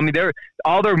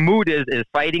 All their mood is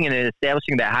fighting and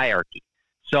establishing that hierarchy.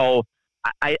 So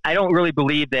I don't really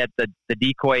believe that the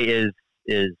decoy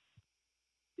is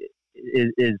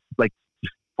like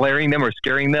flaring them or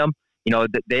scaring them.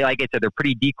 They, like I said, they're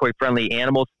pretty decoy friendly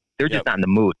animals. They're just not in the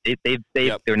mood.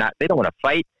 They're not. They don't want to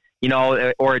fight.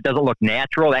 Or it doesn't look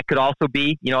natural. That could also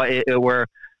be. Where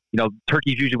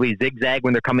turkeys usually zigzag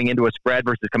when they're coming into a spread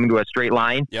versus coming to a straight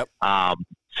line. Yep.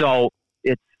 So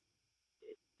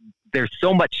there's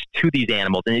so much to these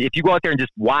animals, and if you go out there and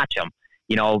just watch them,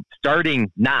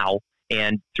 starting now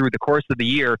and through the course of the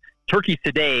year, turkeys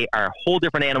today are a whole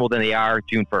different animal than they are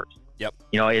June 1st. Yep.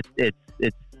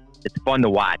 It's fun to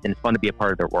watch, and it's fun to be a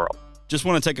part of their world. Just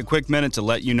want to take a quick minute to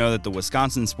let you know that the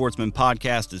Wisconsin Sportsman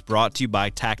podcast is brought to you by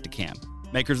Tacticam,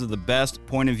 makers of the best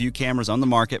point-of-view cameras on the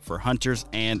market for hunters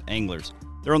and anglers.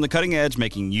 They're on the cutting edge,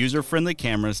 making user-friendly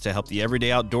cameras to help the everyday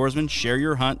outdoorsman share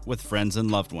your hunt with friends and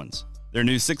loved ones. Their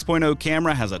new 6.0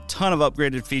 camera has a ton of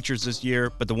upgraded features this year,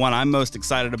 but the one I'm most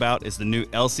excited about is the new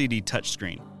LCD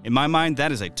touchscreen. In my mind,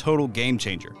 that is a total game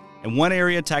changer. And one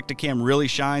area Tacticam really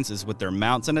shines is with their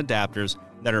mounts and adapters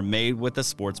that are made with the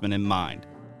sportsman in mind.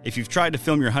 If you've tried to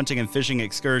film your hunting and fishing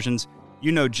excursions,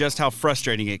 you know just how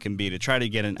frustrating it can be to try to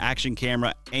get an action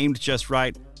camera aimed just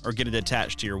right or get it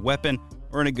attached to your weapon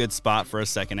or in a good spot for a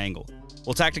second angle.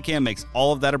 Well, Tacticam makes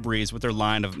all of that a breeze with their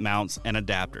line of mounts and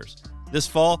adapters. This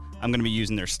fall, I'm going to be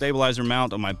using their stabilizer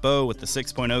mount on my bow with the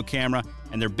 6.0 camera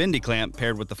and their bendy clamp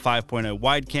paired with the 5.0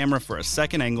 wide camera for a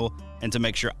second angle and to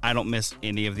make sure I don't miss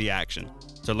any of the action.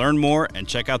 To learn more and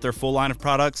check out their full line of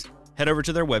products, head over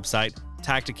to their website,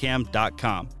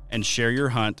 tacticam.com, and share your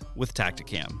hunt with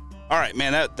Tacticam. All right,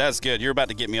 man, that's good. You're about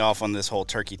to get me off on this whole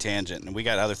turkey tangent, and we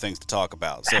got other things to talk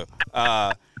about. So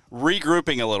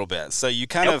regrouping a little bit. So you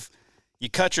you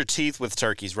cut your teeth with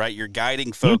turkeys, right? You're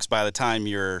guiding folks by the time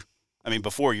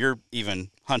before you're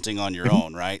even hunting on your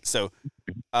own, right? So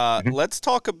let's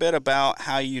talk a bit about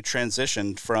how you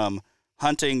transitioned from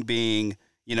hunting being,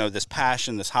 this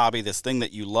passion, this hobby, this thing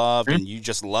that you loved and you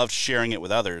just loved sharing it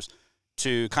with others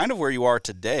to kind of where you are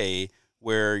today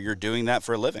where you're doing that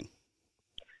for a living.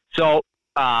 So,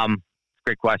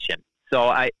 great question. So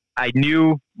I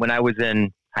knew when I was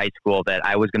in high school that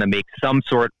I was going to make some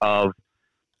sort of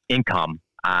income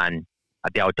on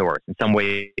the outdoors in some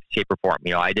way, shape, or form.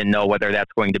 I didn't know whether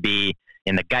that's going to be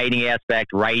in the guiding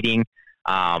aspect, writing.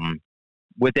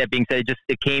 With that being said,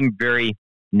 it came very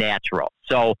natural.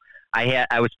 So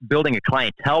I was building a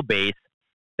clientele base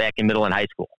back in middle and high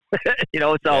school.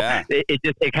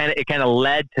 It kind of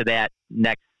led to that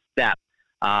next step.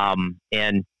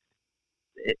 And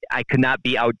I could not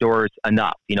be outdoors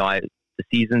enough. The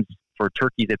seasons for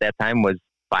turkeys at that time was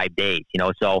 5 days.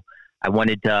 So I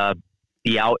wanted to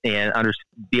be out and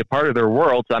be a part of their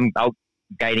world. So I'm out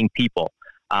guiding people.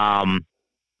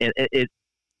 It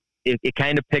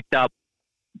kind of picked up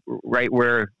right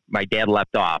where my dad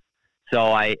left off.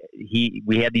 So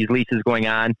we had these leases going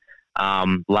on. A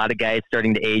lot of guys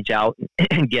starting to age out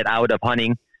and get out of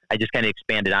hunting. I just kind of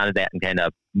expanded onto that and kind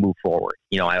of moved forward.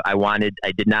 I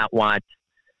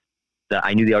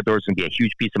knew the outdoors was going to be a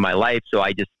huge piece of my life. So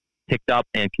I just picked up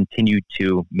and continued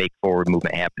to make forward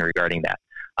movement happen regarding that.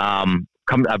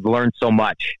 I've learned so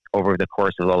much over the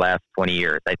course of the last 20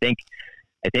 years. I think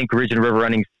Ridge and River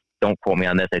Running, don't quote me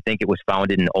on this, I think it was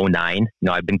founded in 2009.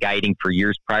 I've been guiding for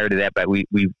years prior to that, but we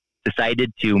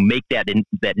decided to make that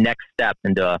next step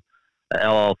into a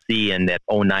LLC in that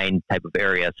 2009 type of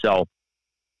area. So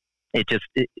it just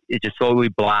slowly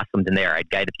blossomed in there. I'd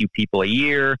guide a few people a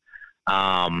year.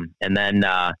 And then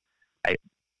I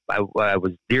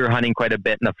was deer hunting quite a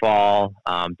bit in the fall,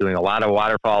 doing a lot of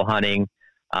waterfowl hunting.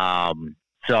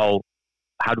 So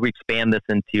how do we expand this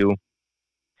into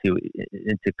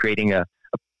creating an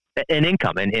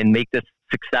income and make this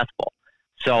successful?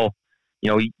 So,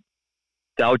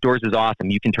 the outdoors is awesome.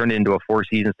 You can turn it into a 4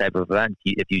 seasons type of event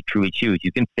if you truly choose.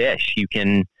 You can fish, you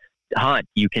can hunt,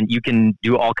 you can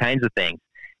do all kinds of things.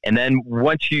 And then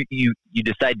once you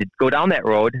decide to go down that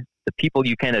road, the people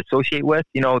you kind of associate with,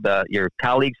 your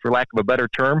colleagues, for lack of a better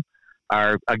term,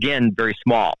 are again very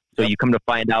small. So you come to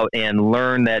find out and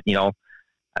learn that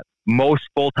most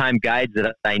full-time guides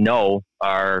that I know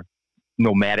are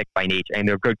nomadic by nature, and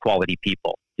they're good quality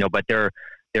people. But they're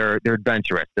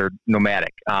adventurous, they're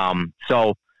nomadic.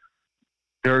 So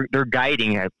they're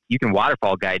guiding. You can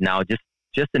waterfowl guide now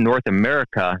just in North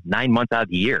America 9 months out of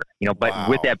the year. But Wow.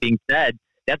 With that being said,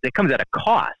 that comes at a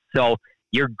cost. So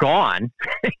you're gone.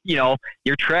 You're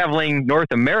traveling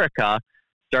North America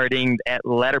starting at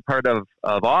the latter part of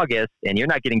August, and you're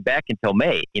not getting back until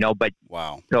May. But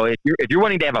Wow. so if you're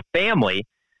wanting to have a family,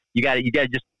 you got to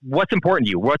just, what's important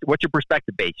to you? What's your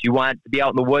perspective base? You want to be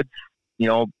out in the woods,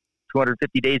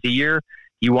 250 days a year.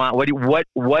 You want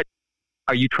what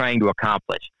are you trying to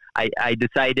accomplish? I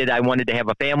decided I wanted to have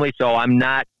a family, so I'm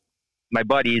not my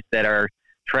buddies that are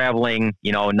traveling,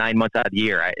 9 months out of the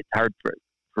year. It's hard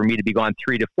for me to be gone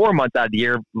 3 to 4 months out of the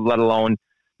year, let alone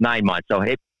 9 months. So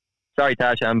hey, sorry,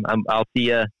 Tasha, I'll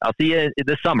see you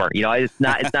this summer. It's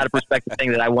not a perspective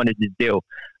thing that I wanted to do,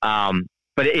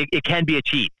 but it can be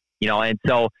achieved. And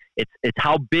so it's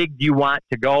how big do you want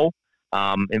to go?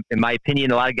 In my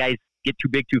opinion, a lot of guys get too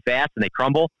big too fast and they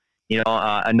crumble.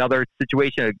 Another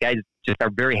situation, guys just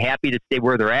are very happy to stay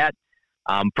where they're at.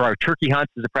 For our turkey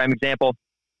hunts, as a prime example,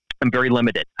 I'm very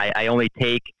limited. I only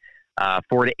take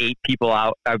 4 to 8 people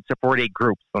out, 4 to 8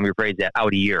 groups, let me rephrase that,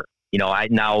 out a year.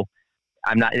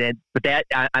 I'm not, but that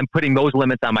I'm putting those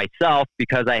limits on myself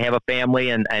because I have a family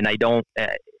and I don't,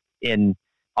 in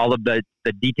all of the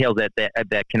details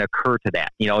that can occur to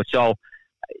that, so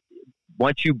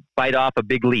once you bite off a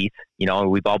big lease,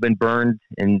 we've all been burned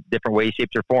in different ways,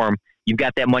 shapes, or form. You've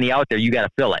got that money out there. You got to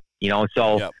fill it,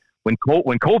 so Yep. when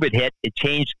COVID hit, it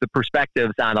changed the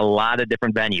perspectives on a lot of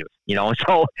different venues,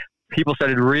 so people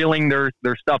started reeling their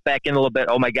stuff back in a little bit.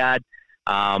 Oh my God.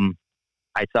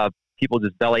 I saw people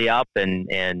just belly up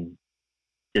and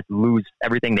just lose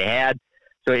everything they had.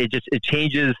 So it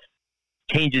changes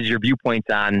your viewpoints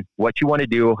on what you want to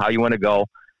do, how you want to go,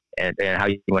 and how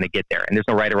you want to get there. And there's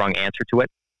no right or wrong answer to it.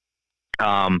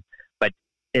 But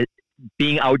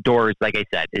being outdoors, like I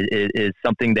said, is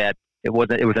something that it was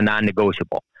a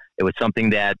non-negotiable. It was something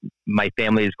that my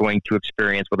family is going to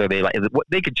experience, whether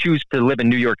they could choose to live in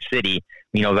New York City,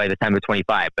 by the time they're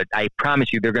 25. But I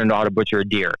promise you, they're going to know how to butcher a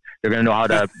deer. They're going to know how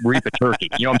to reap a turkey.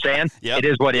 You know what I'm saying? Yep. It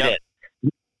is what it is.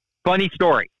 Funny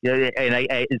story, and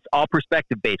it's all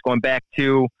perspective based. Going back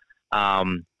to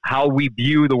how we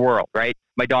view the world, right?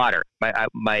 My daughter,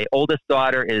 my oldest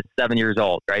daughter, is 7 years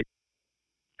old, right?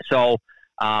 So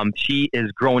she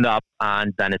is grown up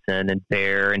on venison and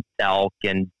bear and elk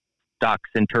and ducks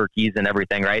and turkeys and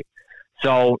everything, right?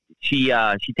 So she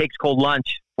takes cold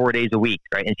lunch 4 days a week,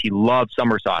 right? And she loves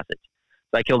summer sausage.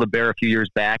 So I killed a bear a few years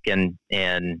back, and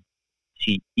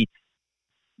she eats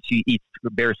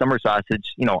bear summer sausage,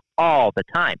 all the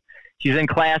time. She's in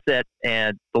class at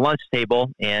the lunch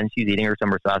table, and she's eating her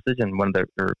summer sausage, and one of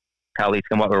her colleagues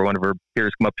come up, or one of her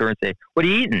peers come up to her and say, "What are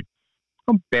you eating?"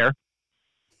 "Oh, bear."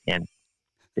 And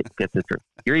it gets this,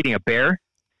 "You're eating a bear?"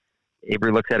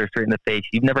 Avery looks at her straight in the face.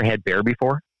 "You've never had bear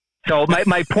before?" So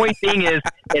my point being is,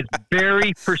 it's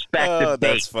very perspective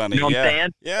based. That's funny. You know what I'm saying?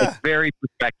 Yeah. It's very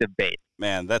perspective based.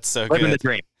 Man, that's so Living good. the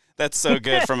dream. That's so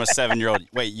good from a 7-year-old.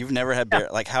 Wait, you've never had bear?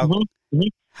 Like how? Mm-hmm.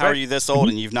 How are you this old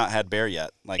and you've not had bear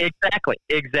yet? Like Exactly right.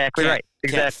 Exactly.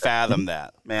 Can't fathom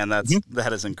that, man.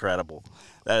 That is incredible.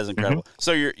 That is incredible.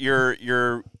 So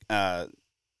your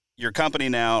company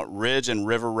now, Ridge and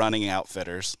River Running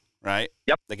Outfitters, right?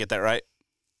 Yep. They get that right?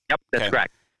 Yep, that's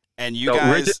correct. And you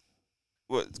guys,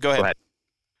 go ahead.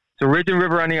 So Ridge and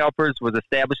River Running Outfitters was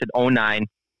established in 2009.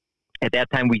 At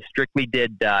that time, we strictly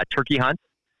did turkey hunts,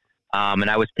 and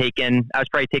I was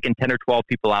probably taking 10 or 12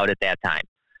 people out at that time.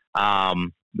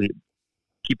 We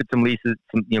keeping some leases,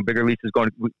 some bigger leases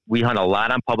going. We hunt a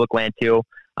lot on public land too.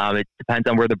 It depends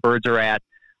on where the birds are at.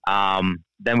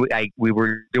 Then we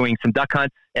were doing some duck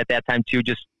hunts at that time too,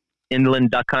 just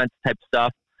inland duck hunts type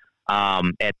stuff.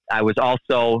 I was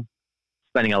also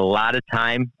spending a lot of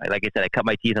time. Like I said, I cut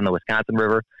my teeth on the Wisconsin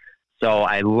River, so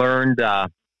I learned.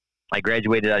 I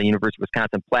graduated out of the University of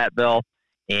Wisconsin-Platteville,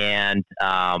 and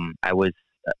I was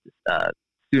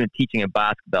student teaching in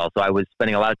Boscoville. So I was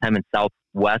spending a lot of time in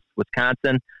Southwest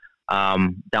Wisconsin.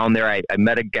 Down there, I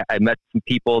met some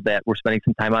people that were spending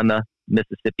some time on the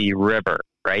Mississippi River,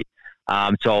 right?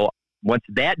 So once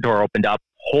that door opened up,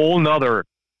 whole nother,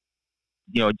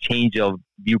 change of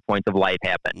viewpoints of life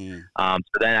happened. So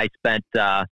then I spent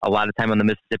a lot of time on the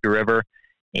Mississippi River,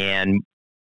 and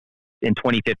in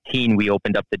 2015, we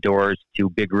opened up the doors to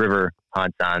big river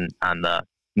hunts on the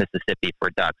Mississippi for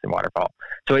ducks and waterfowl.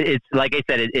 So it's like I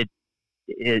said,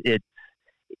 it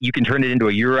you can turn it into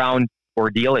a year-round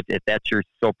ordeal if that's your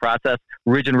sole process.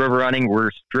 Ridge and river running,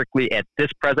 we're strictly at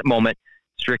this present moment,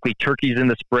 strictly turkeys in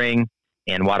the spring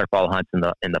and waterfowl hunts in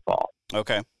the fall.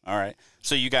 Okay, all right.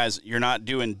 So you guys, you're not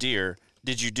doing deer.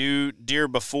 Did you do deer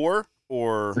before,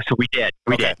 or? So we did.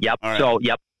 We did. Yep. Right. So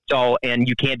yep. So, and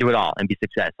you can't do it all and be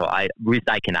successful. At least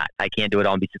I cannot. I can't do it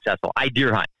all and be successful. I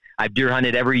deer hunt. I've deer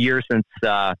hunted every year since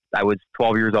I was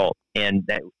 12 years old, and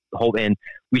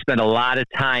we spent a lot of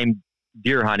time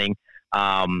deer hunting.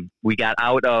 We got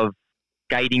out of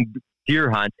guiding deer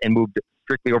hunts and moved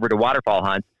strictly over to waterfowl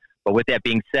hunts. But with that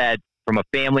being said, from a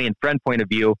family and friend point of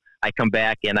view, I come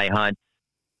back and I hunt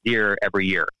deer every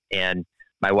year. And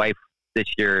my wife this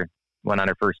year went on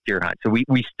her first deer hunt. So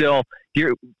we still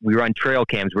we run trail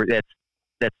cams.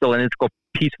 That's still an integral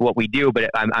piece of what we do, but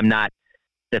I'm not.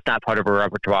 That's not part of our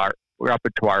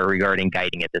repertoire regarding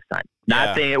guiding at this time.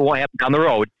 Not saying it won't happen down the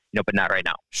road, but not right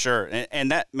now. Sure,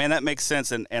 and that makes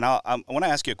sense. And I want to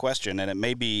ask you a question, and it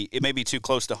may be too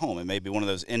close to home. It may be one of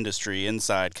those industry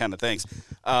inside kind of things.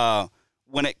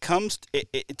 When it comes,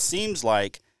 it seems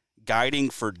like guiding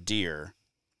for deer,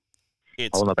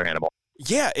 it's a whole other animal.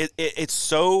 Yeah, it's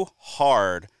so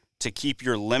hard to keep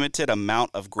your limited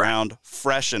amount of ground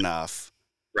fresh enough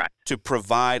to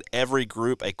provide every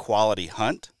group a quality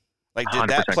hunt. Like, did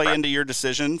that play correct. into your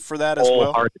decision for that as well?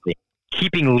 Wholeheartedly.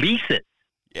 Keeping leases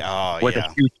was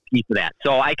a huge piece of that.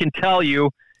 So I can tell you,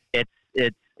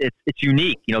 it's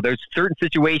unique. There's certain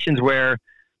situations where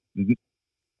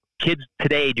kids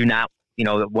today do not,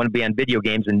 want to be on video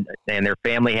games, and their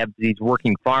family have these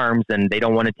working farms, and they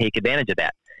don't want to take advantage of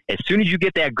that. As soon as you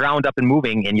get that ground up and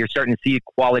moving, and you're starting to see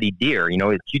quality deer,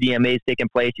 as QDMA is taking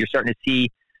place, you're starting to see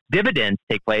dividends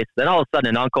take place. Then all of a sudden,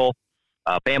 an uncle,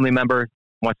 a family member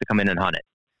wants to come in and hunt it.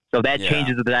 So that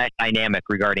changes the dynamic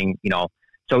regarding,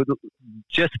 so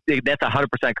just that's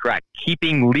 100% correct.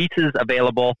 Keeping leases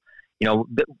available,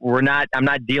 I'm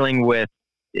not dealing with,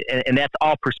 and that's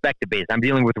all perspective based. I'm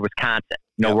dealing with Wisconsin.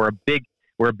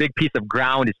 We're a big piece of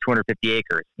ground is 250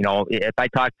 acres. If I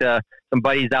talk to some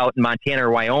buddies out in Montana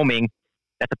or Wyoming,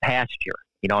 that's a pasture.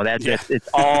 It's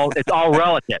all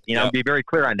relative. Be very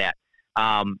clear on that.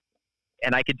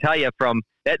 And I can tell you from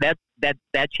that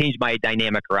changed my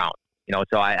dynamic around.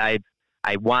 So I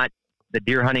want the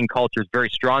deer hunting culture is very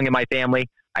strong in my family.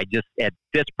 I just at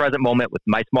this present moment with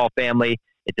my small family,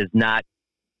 it does not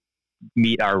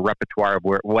meet our repertoire of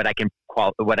what I can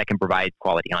provide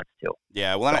quality hunts to.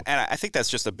 Yeah, well, and I think that's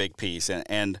just a big piece,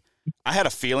 and I had a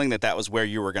feeling that was where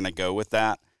you were going to go with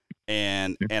that,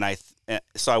 and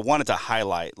so I wanted to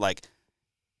highlight, like,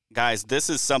 guys, this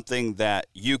is something that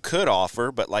you could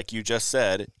offer, but like you just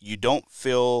said, you don't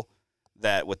feel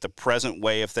that with the present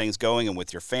way of things going and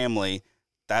with your family,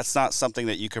 that's not something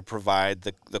that you could provide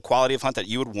the quality of hunt that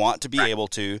you would want to be able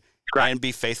to. And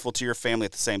be faithful to your family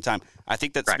at the same time. I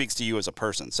think that speaks to you as a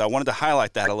person. So I wanted to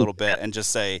highlight that a little bit and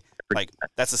just say, like,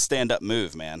 that's a stand-up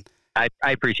move, man. I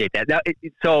appreciate that. Now,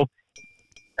 so,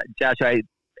 Josh, I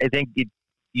think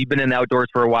you've been in the outdoors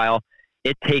for a while.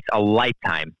 It takes a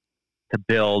lifetime to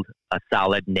build a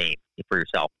solid name for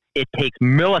yourself. It takes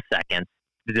milliseconds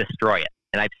to destroy it.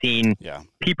 And I've seen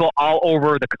people all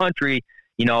over the country,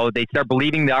 they start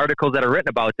believing the articles that are written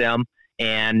about them,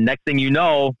 and next thing you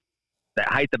know, that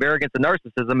height of arrogance and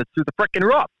narcissism is through the frickin'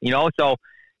 roof, so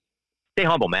stay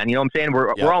humble, man. You know what I'm saying? We're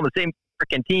all on the same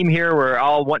frickin' team here. We're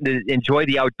all wanting to enjoy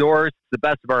the outdoors to the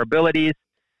best of our abilities,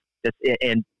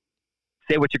 and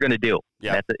say what you're going to do.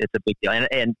 Yeah. It's a big deal.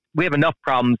 And we have enough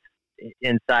problems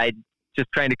inside just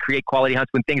trying to create quality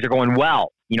hunts when things are going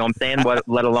well. You know what I'm saying?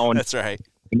 Let alone That's right.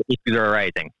 Issues are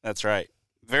arising. That's right.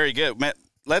 Very good. Matt,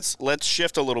 let's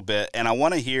shift a little bit, and I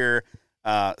want to hear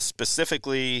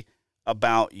specifically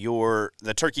about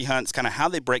the turkey hunts, kind of how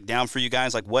they break down for you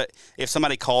guys. Like, what if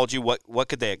somebody called you, what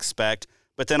could they expect?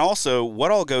 But then also, what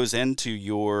all goes into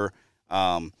your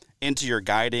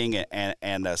guiding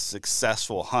and a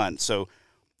successful hunt. So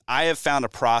I have found a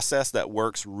process that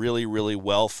works really, really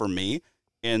well for me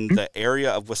in the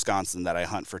area of Wisconsin that I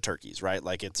hunt for turkeys, right?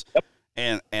 Like it's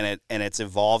and it's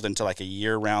evolved into like a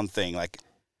year-round thing. Like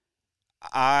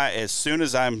as soon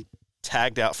as I'm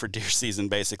tagged out for deer season,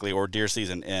 basically, or deer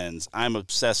season ends, I'm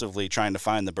obsessively trying to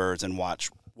find the birds and watch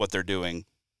what they're doing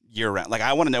year round. Like,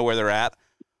 I want to know where they're at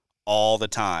all the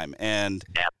time. And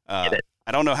I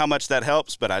don't know how much that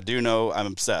helps, but I do know I'm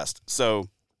obsessed. So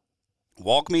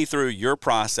walk me through your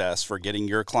process for getting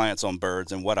your clients on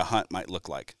birds and what a hunt might look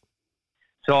like.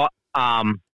 So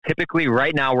typically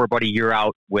right now we're about a year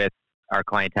out with our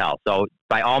clientele. So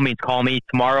by all means, call me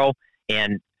tomorrow,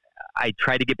 and I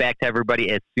try to get back to everybody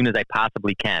as soon as I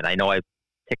possibly can. I know I've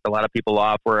ticked a lot of people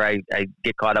off where I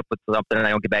get caught up with something and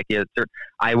I don't get back to you.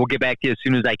 I will get back to you as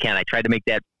soon as I can. I try to make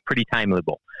that pretty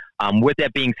timeable. With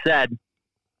that being said,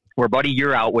 we're about a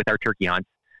year out with our turkey hunts,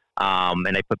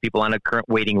 and I put people on a current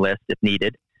waiting list if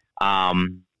needed. I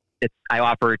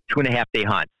offer 2.5 day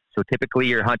hunts. So typically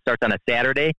your hunt starts on a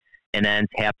Saturday and then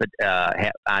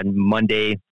on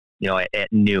Monday, at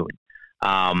noon.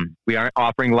 We aren't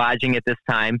offering lodging at this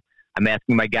time. I'm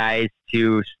asking my guys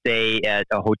to stay at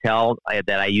a hotel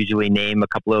that I usually name a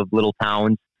couple of little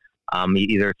towns,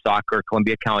 either Sauk or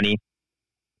Columbia County.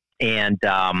 And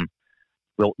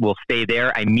we'll stay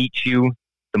there. I meet you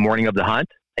the morning of the hunt.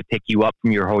 I pick you up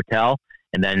from your hotel,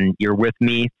 and then you're with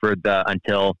me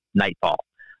until nightfall.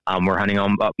 We're hunting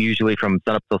them up usually from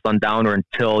sunup till sundown, or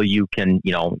until you can,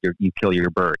 you kill your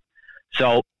bird.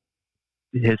 So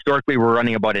historically, we're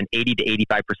running about an 80 to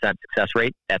 85% success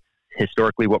rate. That's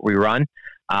historically what we run.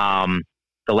 The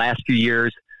last few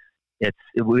years,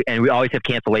 we always have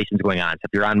cancellations going on. So if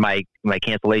you're on my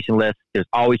cancellation list, there's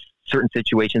always certain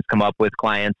situations come up with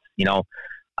clients,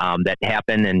 that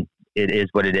happen, and it is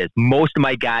what it is. Most of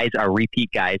my guys are repeat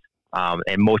guys,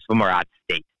 and most of them are out of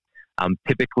state.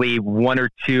 Typically, one or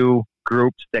two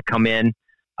groups that come in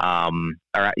are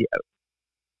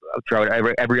throughout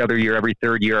every other year, every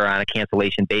third year, on a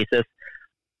cancellation basis.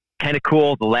 Kind of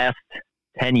cool. The last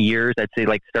 10 years, I'd say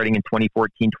like starting in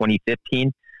 2014,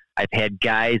 2015, I've had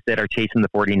guys that are chasing the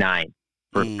 49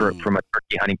 from a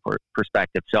turkey hunting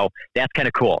perspective. So that's kind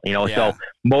of cool, Yeah. So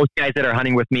most guys that are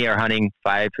hunting with me are hunting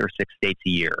 5 or 6 states a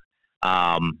year.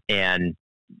 And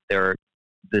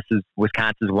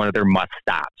Wisconsin's one of their must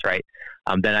stops, right?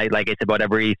 Then like I said, about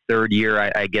every third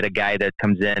year, I get a guy that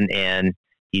comes in and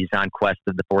he's on quest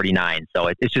of the 49. So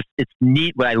it's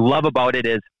neat. What I love about it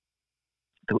is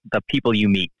the people you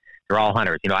meet. They're all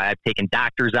hunters. I've taken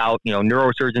doctors out,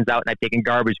 neurosurgeons out, and I've taken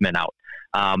garbage men out.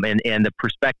 And the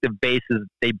perspective bases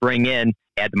they bring in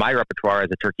add to my repertoire as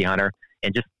a turkey hunter,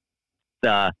 and just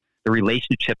the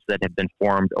relationships that have been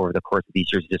formed over the course of these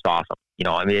years is just awesome.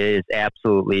 It is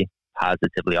absolutely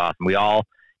positively awesome. We all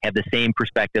have the same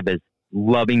perspective as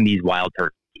loving these wild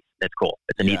turkeys. That's cool.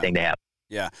 It's a neat thing to have.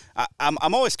 Yeah.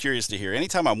 I'm always curious to hear,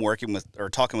 anytime I'm working with or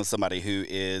talking with somebody who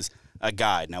is a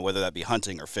guide, now whether that be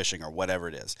hunting or fishing or whatever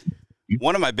it is,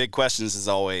 one of my big questions is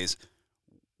always,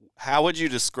 how would you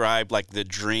describe like the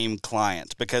dream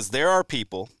client? Because there are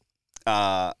people,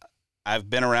 I've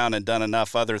been around and done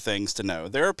enough other things to know,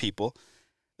 there are people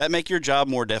that make your job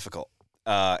more difficult,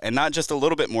 and not just a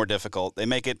little bit more difficult. They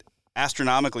make it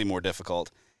astronomically more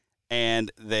difficult,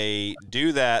 and they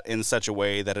do that in such a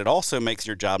way that it also makes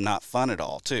your job not fun at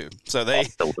all too. So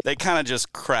they kind of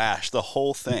just crash the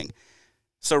whole thing.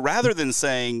 So rather than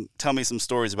saying, tell me some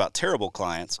stories about terrible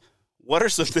clients, what are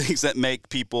some things that make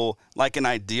people like an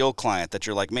ideal client that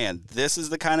you're like, man, this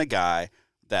is the kind of guy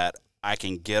that I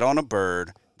can get on a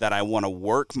bird, that I want to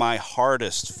work my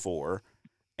hardest for,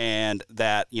 and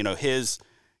that, his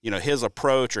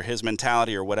approach or his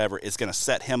mentality or whatever is going to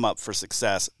set him up for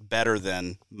success better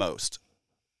than most?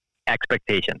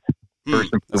 Expectations.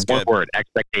 First, one word,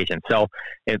 expectations. So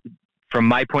from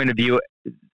my point of view,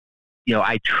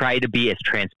 I try to be as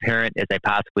transparent as I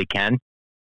possibly can,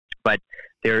 but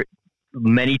there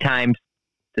many times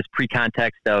this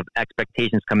pre-context of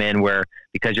expectations come in where,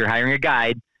 because you're hiring a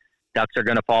guide, ducks are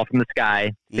going to fall from the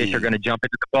sky, fish are going to jump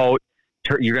into the boat,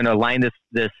 you're going to line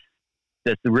this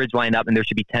ridge line up, and there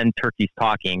should be 10 turkeys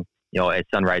talking, as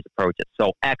sunrise approaches.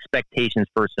 So expectations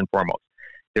first and foremost.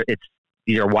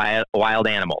 These are wild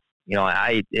animals.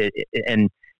 And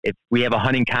if we have a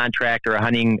hunting contract or a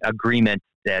hunting agreement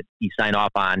that you sign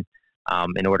off on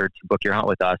in order to book your hunt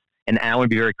with us, and I want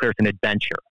to be very clear, it's an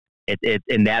adventure.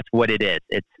 And that's what it is.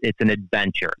 It's an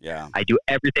adventure. Yeah. I do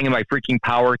everything in my freaking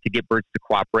power to get birds to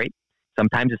cooperate.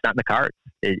 Sometimes it's not in the cards.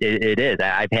 It is.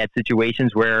 I've had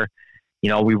situations where,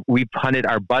 we've hunted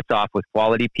our butts off with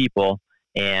quality people,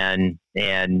 and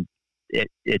it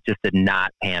just did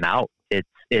not pan out.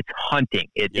 It's hunting.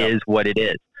 It is what it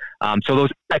is. So those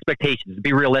expectations,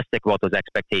 be realistic about those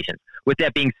expectations. With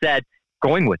that being said,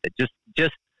 going with it,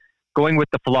 just going with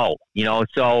the flow,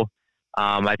 so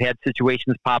I've had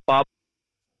situations pop up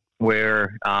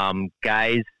where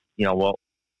guys,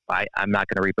 I'm not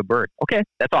going to reap a bird. Okay,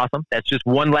 that's awesome. That's just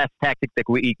one last tactic that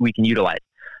we can utilize.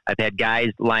 I've had guys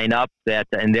line up that,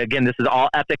 and again, this is all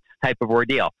ethics type of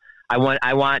ordeal. I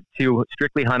want to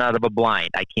strictly hunt out of a blind.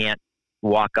 I can't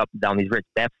walk up and down these ridges.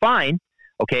 That's fine.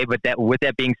 Okay, but with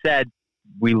that being said,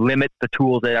 we limit the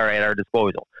tools that are at our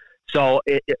disposal. So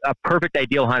a perfect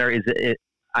ideal hunter is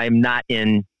I'm not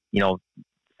in,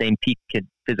 same peak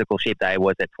physical shape that I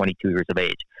was at 22 years of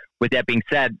age. With that being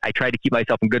said, I try to keep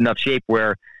myself in good enough shape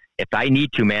where if I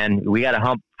need to, man, we got to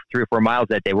hump 3 or 4 miles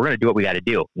that day. We're going to do what we got to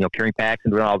do. Carrying packs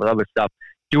and doing all the other stuff.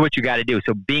 Do what you got to do.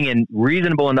 So being in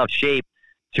reasonable enough shape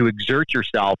to exert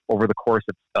yourself over the course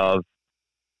of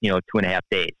 2.5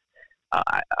 days.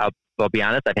 I'll be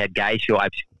honest. I've had guys show.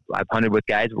 I've hunted with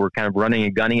guys. We're kind of running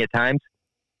and gunning at times,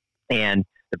 and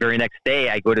the very next day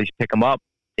I go to pick them up.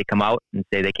 They come out and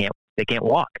say they can't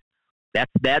walk.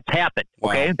 That's happened.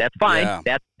 Wow. Okay, that's fine.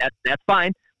 Yeah. That's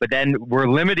fine. But then we're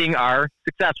limiting our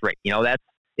success rate.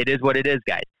 It is what it is,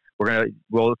 guys.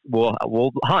 We'll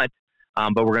hunt,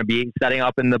 but we're gonna be setting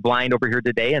up in the blind over here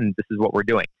today, and this is what we're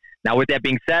doing. Now, with that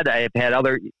being said, I've had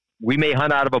we may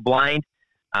hunt out of a blind.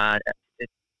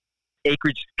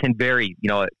 Acreage can vary,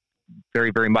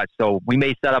 very, very much. So we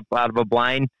may set up out of a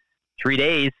blind 3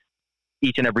 days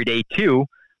each and every day too,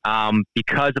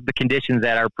 because of the conditions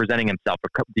that are presenting themselves,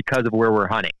 because of where we're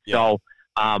hunting. Yeah. So,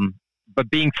 but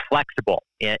being flexible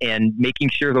and making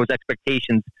sure those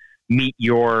expectations meet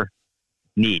your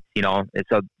needs, and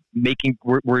so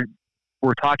we're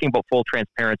talking about full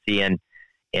transparency and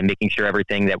making sure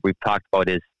everything that we've talked about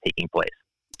is taking place.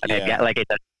 Like I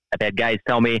said, I've had guys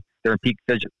tell me they're in peak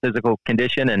physical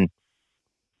condition, and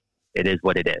it is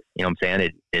what it is. You know what I'm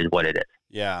saying? It is what it is.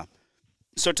 Yeah.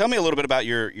 So tell me a little bit about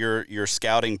your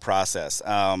scouting process,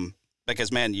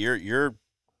 because man, your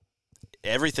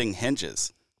everything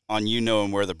hinges on you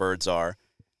knowing where the birds are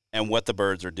and what the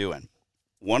birds are doing.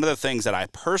 One of the things that I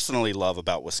personally love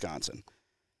about Wisconsin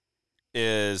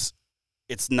is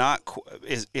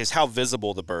how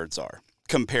visible the birds are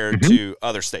compared to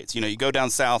other states. You go down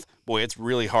south, boy, it's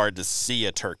really hard to see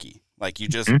a turkey. Like, you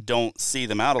just don't see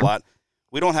them out a lot.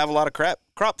 We don't have a lot of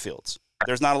crop fields.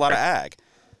 There's not a lot of ag.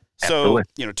 So,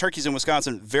 Absolutely. Turkeys in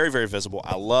Wisconsin, very, very visible.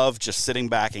 I love just sitting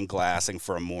back and glassing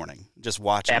for a morning, just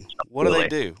watching. Absolutely. What do they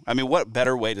do? I mean, what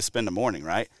better way to spend a morning,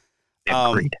 right?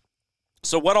 Agreed.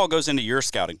 So what all goes into your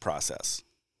scouting process?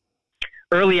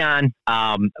 Early on,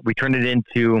 we turned it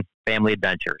into family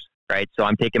adventures, right? So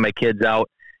I'm taking my kids out,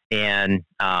 and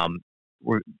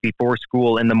we're before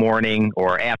school in the morning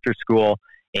or after school,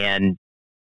 and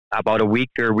about a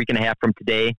week or a week and a half from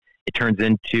today, it turns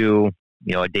into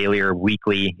a daily or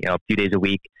weekly, a few days a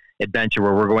week adventure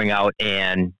where we're going out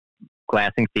and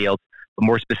glassing fields. But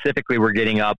more specifically, we're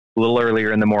getting up a little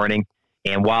earlier in the morning,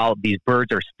 and while these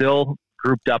birds are still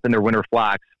grouped up in their winter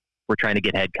flocks, we're trying to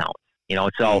get head counts.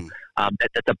 So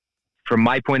that's from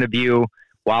my point of view,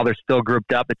 while they're still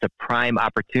grouped up, it's a prime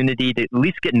opportunity to at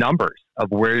least get numbers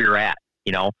of where you're at.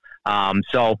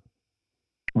 So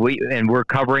we're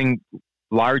covering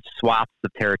large swaths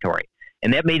of territory,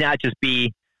 and that may not just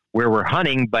be where we're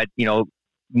hunting, but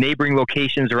neighboring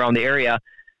locations around the area.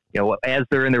 As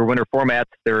they're in their winter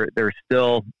formats, they're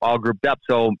still all grouped up,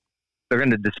 so they're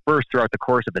going to disperse throughout the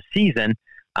course of a season.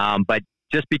 But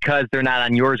just because they're not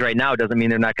on yours right now doesn't mean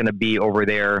they're not going to be over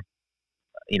there,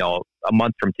 a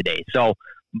month from today. So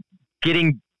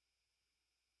looking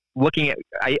at,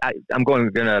 I'm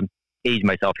going to age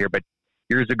myself here, but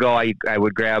years ago, I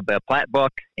would grab a plat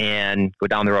book and go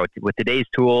down the road. With today's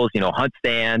tools, Hunt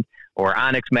Stand or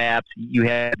Onyx Maps, you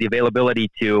have the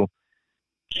availability to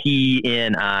key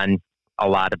in on a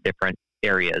lot of different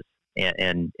areas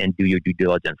and do your due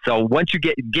diligence. So once you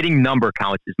getting number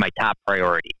counts is my top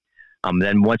priority.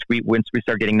 Then once we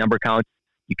start getting number counts,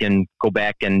 you can go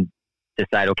back and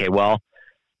decide, okay, well,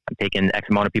 I'm taking X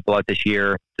amount of people out this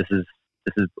year. This is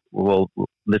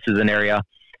an area,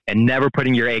 and never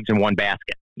putting your eggs in one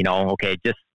basket. Okay,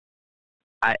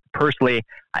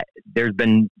 there's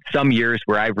been some years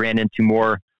where I've ran into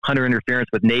more hunter interference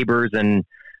with neighbors and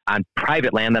on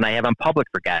private land than I have on public,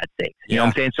 for God's sakes. You know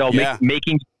what I'm saying? So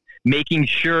making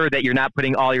sure that you're not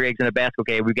putting all your eggs in a basket.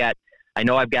 Okay, I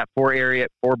know I've got four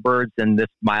birds in this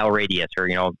mile radius, or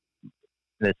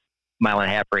this mile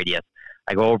and a half radius.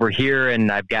 I go over here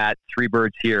and I've got 3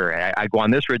 birds here. I go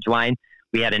on this ridge line.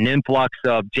 We had an influx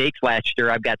of jakes last year.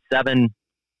 I've got seven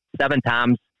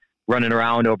toms running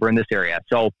around over in this area.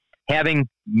 So having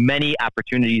many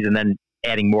opportunities and then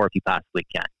adding more if you possibly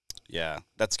can. Yeah,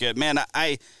 that's good, man.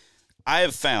 I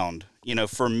have found,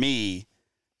 for me,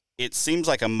 it seems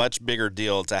like a much bigger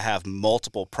deal to have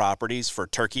multiple properties for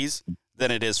turkeys than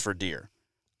it is for deer.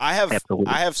 I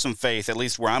have some faith, at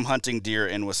least where I'm hunting deer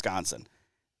in Wisconsin.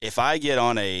 If I get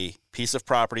on a piece of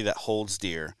property that holds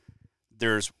deer,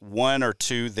 there's 1 or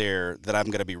 2 there that I'm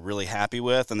going to be really happy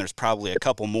with, and there's probably a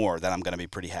couple more that I'm going to be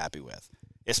pretty happy with,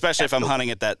 especially if I'm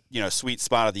hunting at that sweet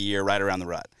spot of the year right around the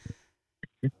rut.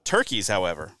 Turkeys,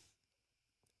 however,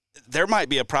 there might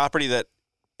be a property that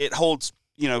it holds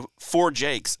 4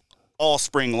 jakes all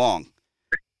spring long.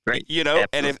 Right.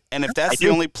 And if that's the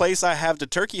only place I have to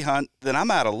turkey hunt, then I'm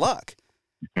out of luck.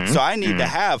 So I need to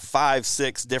have 5,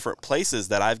 6 different places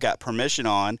that I've got permission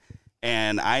on,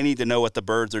 and I need to know what the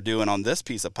birds are doing on this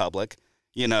piece of public,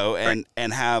 and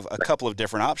have a couple of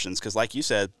different options. Because like you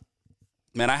said,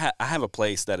 man, I have a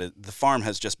place that the farm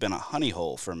has just been a honey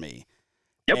hole for me.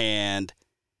 Yep. And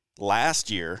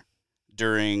last year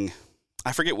during,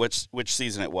 I forget which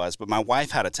season it was, but my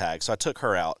wife had a tag, so I took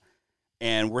her out.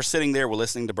 And we're sitting there, we're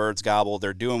listening to birds gobble.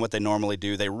 They're doing what they normally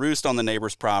do. They roost on the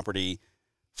neighbor's property,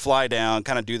 fly down,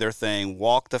 kind of do their thing,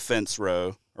 walk the fence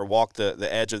row or walk the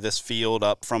edge of this field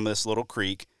up from this little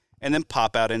creek, and then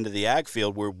pop out into the ag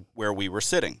field where we were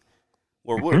sitting.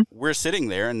 Well, we're sitting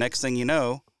there, and next thing you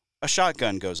know, a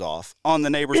shotgun goes off on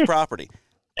the neighbor's property.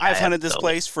 I've hunted this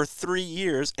place for 3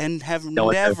 years and have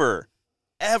never,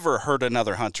 ever heard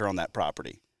another hunter on that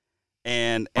property.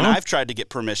 And I've tried to get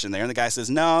permission there, and the guy says,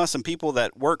 no, some people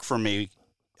that work for me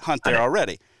hunt there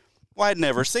already. Well, I'd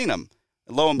never seen them.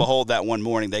 And lo and behold, that one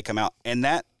morning they come out, and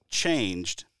that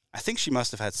changed. I think she must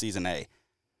have had season A,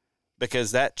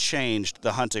 because that changed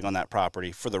the hunting on that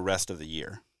property for the rest of the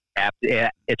year. Yeah,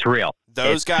 it's real.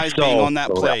 Those guys being on that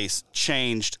place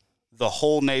changed the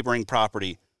whole neighboring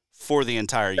property for the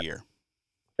entire year.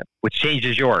 Which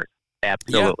changes yours.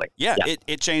 Absolutely. Yeah.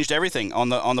 It changed everything on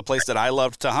the place that I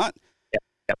loved to hunt.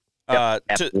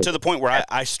 To the point where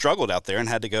I struggled out there and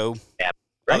had to go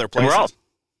other places.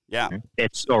 Yeah.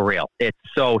 It's so real. It's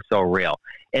so real.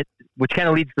 Which kind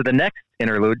of leads to the next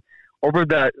interlude.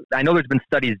 I know there's been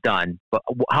studies done, but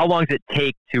how long does it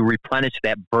take to replenish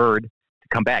that bird to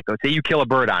come back? Let's say you kill a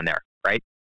bird on there, right?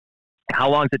 How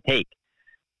long does it take?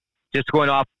 Just going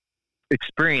off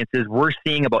experiences, we're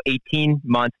seeing about 18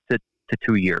 months to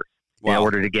 2 years in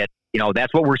order to get,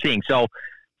 that's what we're seeing. So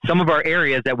some of our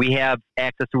areas that we have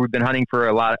access to, we've been hunting for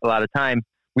a lot of time,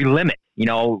 we limit,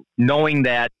 knowing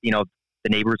that, the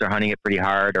neighbors are hunting it pretty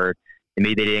hard, or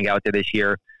maybe they didn't get out there this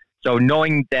year. So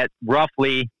knowing that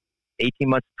roughly 18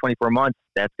 months to 24 months,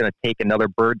 that's going to take another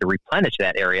bird to replenish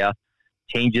that area,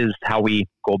 changes how we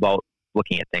go about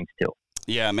looking at things too.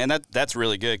 Yeah, man, that's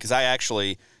really good, because I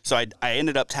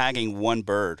ended up tagging one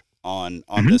bird on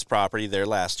Mm-hmm. this property there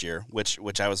last year, which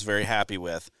I was very happy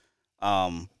with.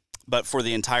 But for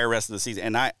the entire rest of the season,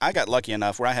 and I got lucky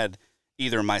enough where I had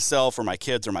either myself or my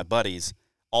kids or my buddies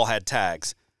all had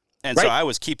tags. And so I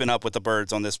was keeping up with the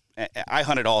birds on this. I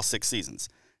hunted all 6 seasons,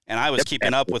 and I was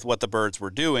keeping up with what the birds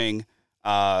were doing,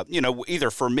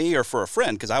 either for me or for a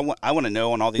friend, because I want to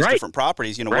know on all these different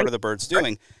properties, what are the birds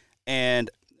doing? And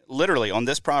literally on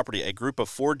this property, a group of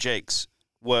 4 jakes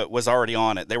was already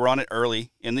on it. They were on it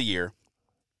early in the year,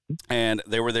 and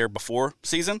they were there before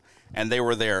season, and they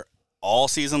were there all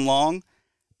season long.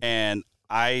 And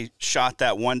I shot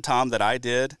that one tom that I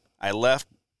did. I left,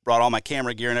 brought all my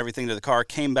camera gear and everything to the car,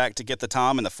 came back to get the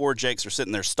tom, and the 4 jakes are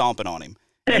sitting there stomping on him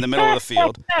in the middle of the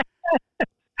field.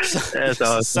 That's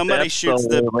awesome. Somebody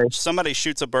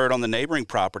shoots a bird on the neighboring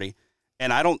property,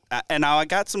 and now I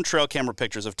got some trail camera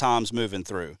pictures of toms moving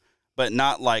through, but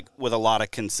not like with a lot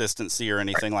of consistency or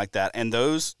anything like that. And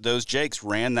those jakes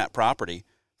ran that property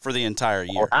for the entire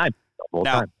year.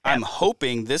 Now, I'm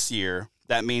hoping this year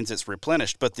that means it's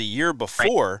replenished, but the year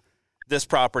before this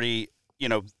property,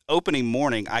 opening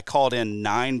morning, I called in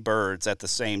 9 birds at the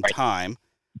same time.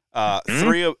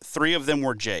 3 of them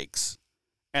were jakes,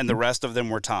 and the rest of them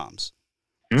were toms.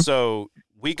 So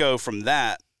we go from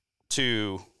that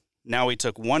to now we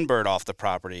took 1 bird off the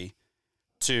property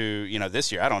to,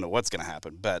 this year, I don't know what's going to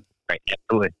happen, but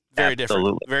very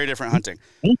different hunting.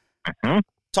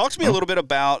 Talk to me a little bit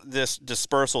about this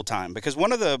dispersal time, because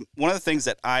one of the things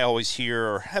that I always hear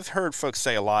or have heard folks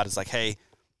say a lot is like, hey,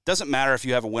 doesn't matter if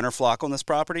you have a winter flock on this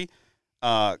property.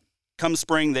 Come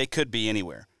spring, they could be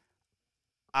anywhere.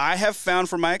 I have found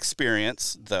from my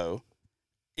experience, though,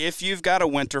 if you've got a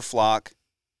winter flock,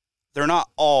 they're not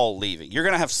all leaving. You're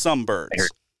going to have some birds.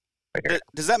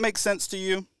 Does that make sense to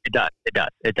you? It does.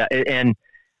 And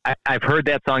I've heard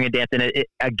that song and dance, and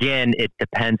it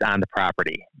depends on the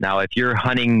property. Now, if you're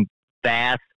hunting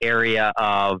vast area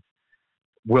of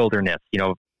wilderness,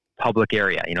 public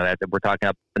area, that we're talking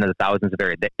up into the thousands of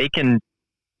areas, they can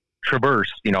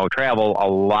travel a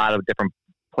lot of different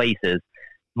places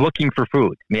looking for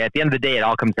food. I mean, at the end of the day, it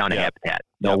all comes down to habitat.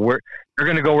 They're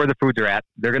going to go where the foods are at.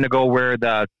 They're going to go where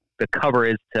the cover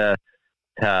is to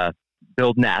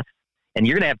build nests, and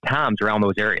you're going to have toms around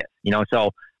those areas.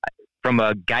 So from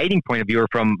a guiding point of view, or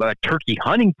from a turkey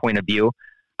hunting point of view,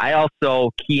 I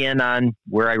also key in on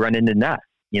where I run into nests,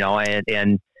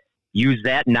 and use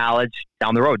that knowledge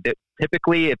down the road.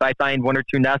 Typically, if I find 1 or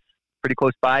 2 nests pretty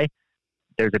close by,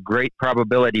 there's a great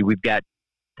probability we've got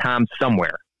toms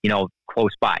somewhere,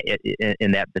 close by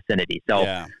in that vicinity.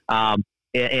 So,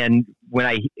 and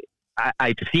when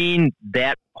I've seen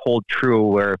that hold true,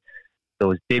 where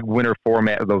those big winter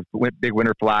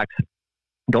flocks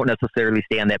don't necessarily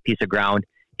stay on that piece of ground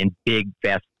in big,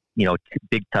 vast,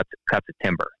 big cuts of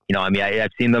timber.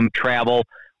 I've seen them travel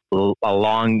a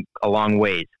long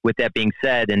ways. With that being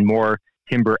said, in more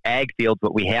timber ag fields,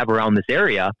 what we have around this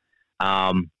area,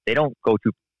 they don't go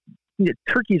to.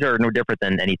 Turkeys are no different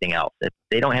than anything else. If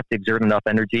they don't have to exert enough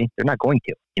energy, they're not going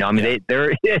to.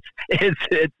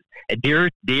 It's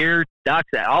deer, ducks,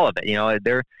 all of it.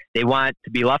 They want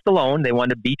to be left alone. They want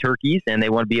to be turkeys, and they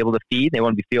want to be able to feed. They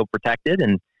want to feel protected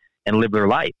and live their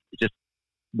life. It's just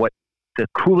what the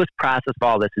coolest process of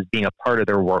all this is, being a part of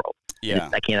their world. Yeah,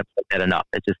 I can't say that enough.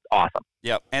 It's just awesome.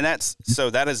 Yep, and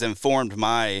that has informed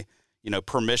my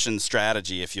permission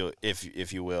strategy, if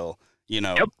you will.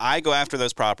 I go after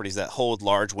those properties that hold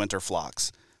large winter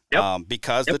flocks,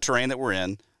 because the terrain that we're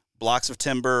in, blocks of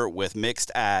timber with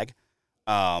mixed ag.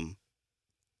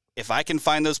 If I can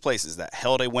find those places that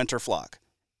held a winter flock,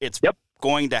 it's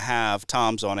going to have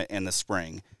toms on it in the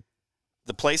spring.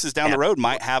 The places down the road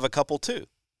might have a couple too,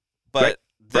 but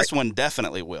this one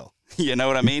definitely will. You know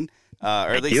what I mean? Or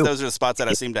at least those are the spots that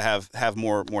I seem to have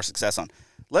more success on.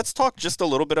 Let's talk just a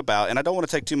little bit about, and I don't want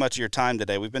to take too much of your time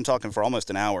today. We've been talking for almost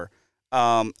an hour.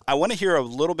 I want to hear a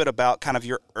little bit about kind of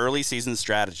your early season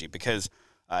strategy, because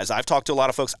As I've talked to a lot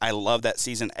of folks, I love that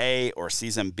season A or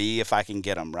season B if I can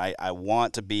get them, right? I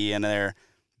want to be in there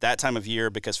that time of year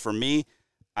because for me,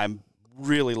 I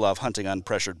really love hunting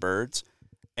unpressured birds.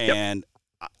 And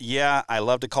yeah, I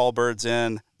love to call birds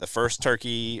in. The first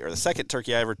turkey or the second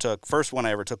turkey I ever took, first one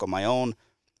I ever took on my own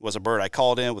was a bird I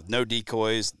called in with no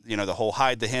decoys, the whole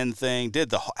hide the hen thing,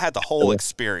 had the whole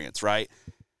experience, right?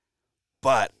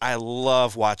 But I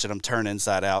love watching them turn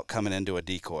inside out coming into a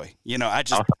decoy.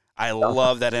 I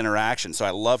love that interaction. So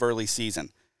I love early season.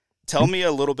 Tell me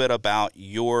a little bit about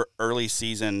your early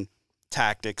season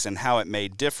tactics and how it may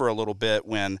differ a little bit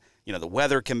when, the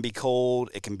weather can be cold.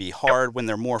 It can be hard when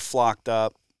they're more flocked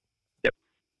up. Yep.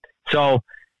 So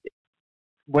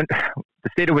when the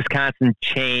state of Wisconsin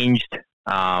changed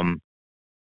their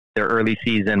early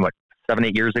season,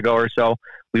 7-8 years ago or so,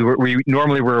 we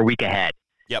normally were a week ahead.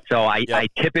 Yep. So I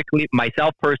typically,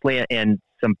 myself personally and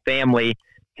some family,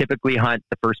 typically hunt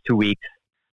the first 2 weeks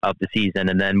of the season,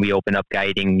 and then we open up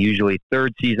guiding usually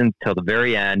third season till the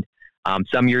very end.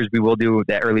 Some years we will do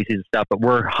that early season stuff, but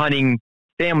we're hunting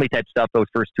family type stuff those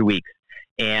first 2 weeks,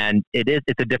 and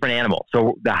it's a different animal.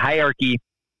 So the hierarchy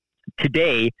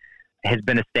today has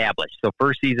been established. So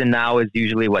first season now is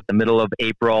usually the middle of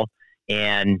April,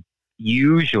 and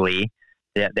usually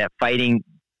that fighting,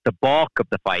 the bulk of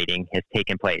the fighting has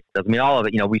taken place. Doesn't mean all of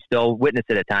it. We still witness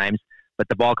it at times, but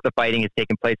the bulk of the fighting has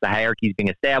taken place. The hierarchy is being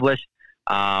established.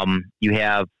 You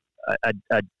have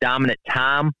a dominant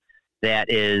tom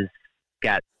that is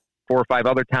got 4 or 5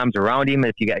 other toms around him.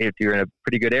 If you're in a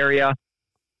pretty good area,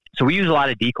 so we use a lot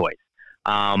of decoys.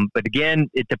 But again,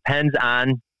 it depends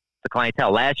on the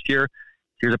clientele. Last year,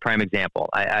 here's a prime example.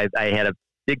 I had a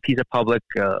big piece of public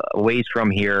a ways from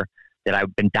here that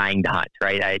I've been dying to hunt.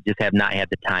 Right, I just have not had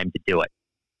the time to do it.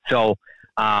 So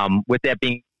with that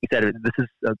being said, this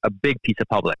is a big piece of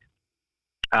public.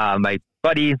 My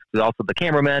buddy, who's also the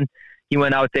cameraman, he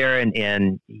went out there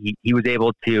and he was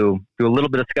able to do a little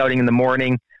bit of scouting in the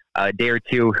morning, a day or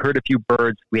two, heard a few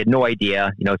birds. We had no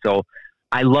idea, so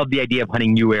I love the idea of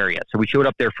hunting new areas. So we showed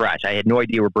up there fresh. I had no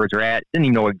idea where birds were at. Didn't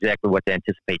even know exactly what to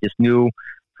anticipate. Just knew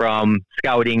from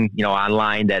scouting,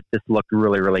 online that this looked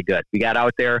really, really good. We got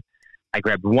out there. I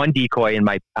grabbed one decoy in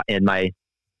my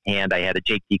hand. I had a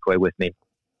Jake decoy with me,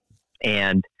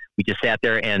 and we just sat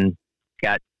there and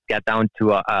got down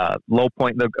to a low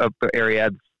point of the area,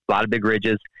 a lot of big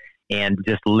ridges, and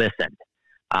just listened.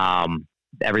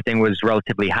 Everything was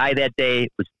relatively high that day.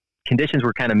 Conditions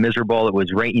were kind of miserable. It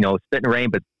was rain, spitting rain,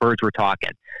 but birds were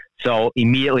talking. So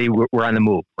immediately we're on the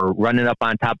move. We're running up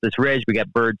on top of this ridge. We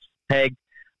got birds pegged.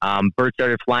 Birds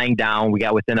started flying down. We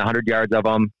got within 100 yards of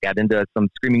them, got into some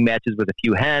screaming matches with a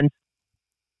few hens.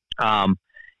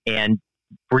 And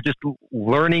we're just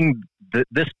learning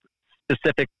this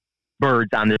specific birds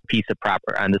on this piece of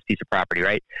property,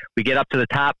 right? We get up to the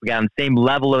top. We got on the same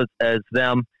level as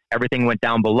them. Everything went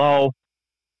down below.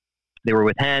 They were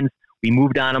with hens. We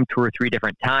moved on them 2 or 3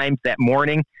 different times that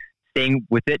morning,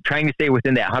 trying to stay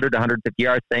within that 100 to 150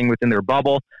 yards, staying within their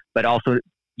bubble, but also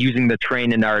using the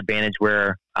terrain in our advantage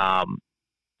where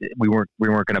we weren't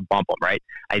going to bump them, right?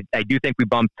 I do think we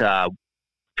bumped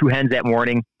 2 hens that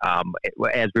morning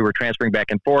as we were transferring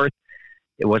back and forth.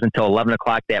 It wasn't until 11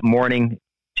 o'clock that morning,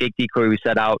 Jake decoy, we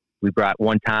set out. We brought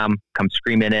one tom, come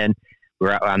screaming in. We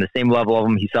were on the same level of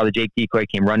him. He saw the Jake decoy,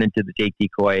 came running to the Jake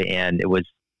decoy, and it was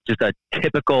just a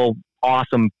typical,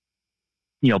 awesome,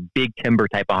 big timber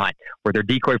type of hunt where they're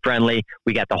decoy friendly.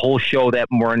 We got the whole show that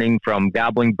morning, from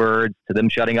gobbling birds to them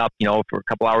shutting up, for a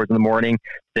couple hours in the morning,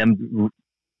 them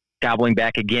gobbling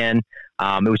back again.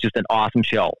 It was just an awesome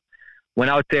show. Went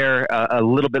out there a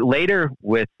little bit later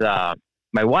with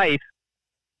my wife,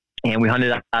 and we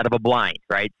hunted out of a blind,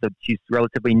 right? So she's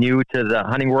relatively new to the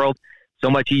hunting world. So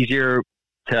much easier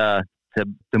to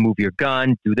move your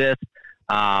gun, do this.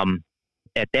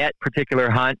 At that particular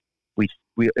hunt,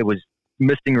 it was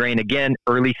misting rain again,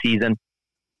 early season.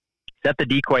 Set the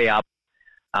decoy up.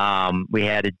 We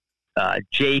had a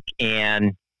Jake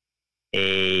and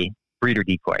a breeder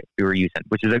decoy we were using,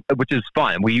 which is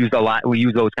fun. We use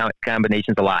those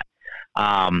combinations a lot.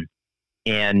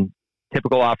 And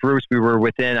typical off roost, we were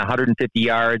within 150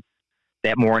 yards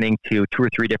that morning to 2 or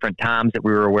 3 different toms that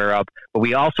we were aware of. But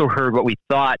we also heard what we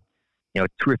thought, 200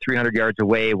 or 300 yards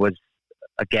away was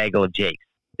a gaggle of jakes.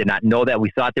 Did not know that. We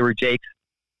thought they were jakes.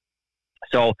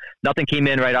 So nothing came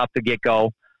in right off the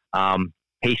get-go.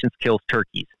 Patience kills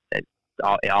turkeys. It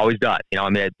always does.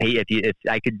 If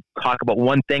I could talk about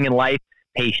one thing in life,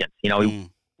 patience.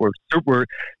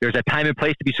 There's a time and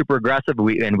place to be super aggressive,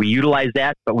 and we utilize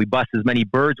that, but we bust as many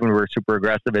birds when we're super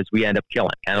aggressive as we end up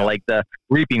killing, kind of like the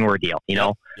reaping ordeal. Yep.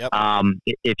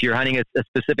 If you're hunting a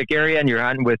specific area and you're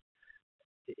hunting with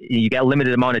you got a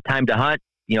limited amount of time to hunt.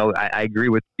 I agree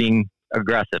with being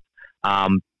aggressive.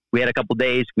 We had a couple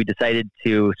days. We decided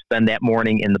to spend that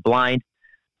morning in the blind.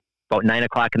 About 9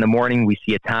 o'clock in the morning, we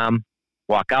see a tom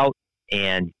walk out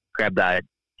and grab the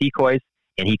decoys,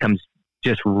 and he comes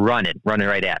just running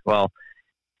right at. Well,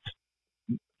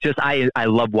 I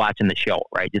love watching the show,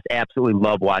 right? Just absolutely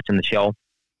love watching the show.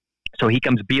 So he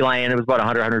comes beeline. It was about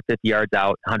 150 yards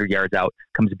out, 100 yards out.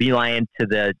 Comes beeline to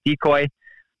the decoy.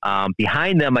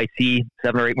 Behind them, I see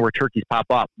 7 or 8 more turkeys pop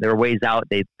up. They're ways out.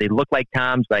 They look like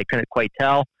toms, but I couldn't quite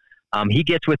tell. He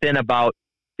gets within about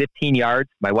 15 yards.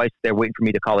 My wife's there waiting for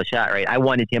me to call a shot, right? I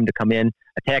wanted him to come in,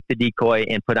 attack the decoy,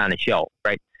 and put on a show,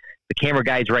 right? The camera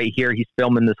guy's right here. He's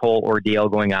filming this whole ordeal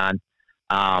going on.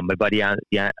 My buddy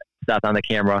south on the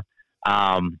camera.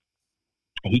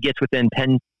 He gets within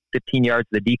 10, 15 yards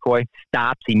of the decoy,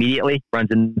 stops immediately, runs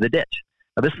into the ditch.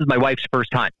 Now, this is my wife's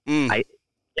first hunt. The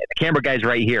camera guy's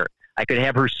right here. I could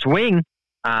have her swing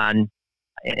on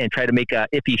and try to make a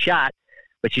iffy shot,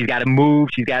 but she's got to move.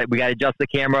 We got to adjust the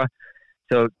camera.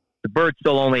 So the bird's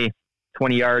still only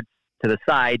 20 yards to the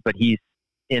side, but he's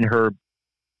in her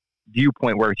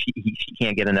viewpoint where she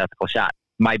can't get an ethical shot.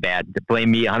 My bad. To blame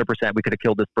me 100%. We could have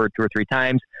killed this bird 2 or 3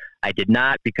 times. I did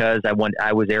not because I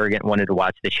was arrogant and wanted to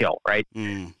watch the show, right?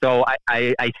 So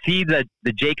I see the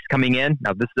jakes coming in.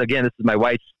 Now, this is my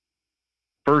wife's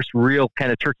first real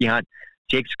kind of turkey hunt.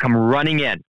 Jakes come running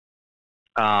in,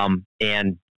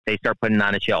 and they start putting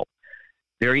on a show.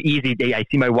 Very easy. I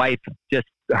see my wife just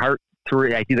heart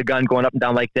through. I see the gun going up and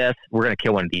down like this. We're gonna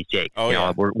kill one of these jakes. We're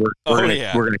gonna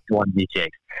kill one of these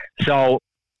jakes. So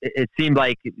it seemed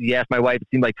like, you asked my wife, it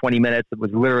seemed like 20 minutes. It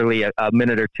was literally a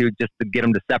minute or two just to get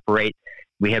them to separate.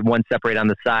 We had one separate on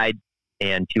the side,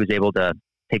 and she was able to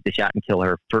take the shot and kill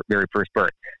her very first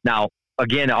bird. Now,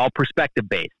 again, all perspective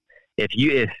based. If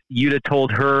you'd have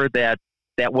told her that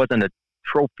wasn't a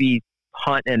trophy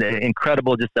hunt and an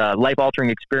incredible, just a life altering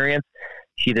experience,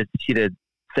 she'd have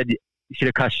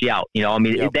cussed you out.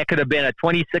 That could have been a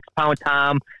 26-pound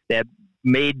tom that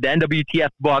made the NWTF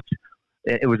books.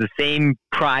 It was the same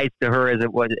prize to her as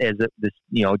this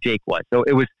Jake was. So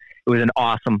it was an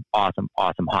awesome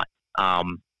hunt.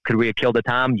 Could we have killed a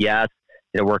tom? Yes.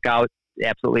 Did it work out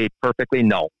absolutely perfectly?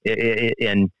 No.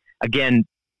 And again,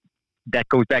 that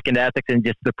goes back into ethics and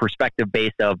just the perspective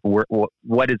base of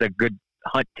what is a good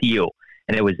hunt to you.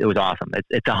 And it was awesome.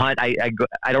 It's a hunt. I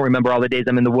don't remember all the days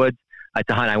I'm in the woods. It's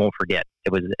a hunt I won't forget.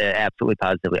 It was an absolutely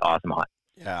positively awesome hunt.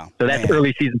 Yeah. So that's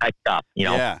early season type stuff,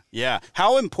 Yeah.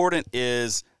 How important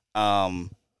is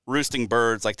roosting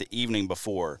birds like the evening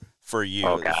before for you?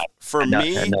 Oh God. For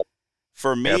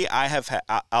me, I have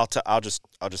I'll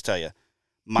just tell you,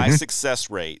 my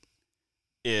success rate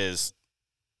is.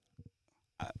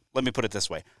 Let me put it this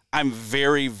way: I'm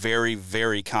very, very,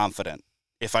 very confident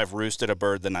if I've roosted a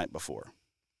bird the night before.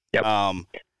 Yep.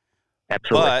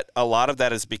 Absolutely. But a lot of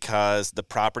that is because the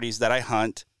properties that I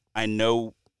hunt, I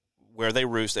know where they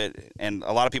roost it, and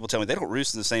a lot of people tell me they don't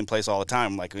roost in the same place all the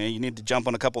time. Like, you need to jump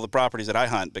on a couple of the properties that I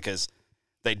hunt because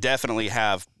they definitely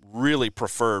have really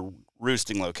preferred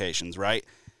roosting locations, right?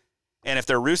 And if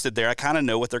they're roosted there, I kind of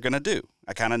know what they're going to do.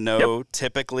 I kind of know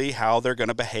typically how they're going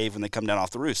to behave when they come down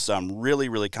off the roost. So I'm really,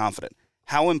 really confident.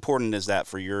 How important is that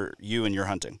for you and your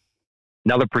hunting?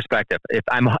 Another perspective. If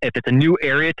it's a new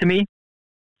area to me,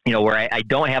 where I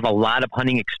don't have a lot of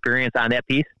hunting experience on that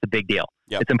piece, it's a big deal.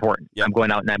 Yep. It's important. Yep. I'm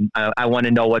going out and I want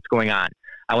to know what's going on.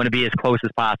 I want to be as close as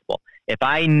possible. If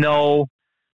I know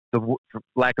for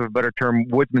lack of a better term,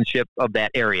 woodsmanship of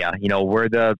that area, where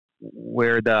the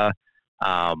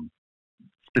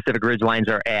specific ridge lines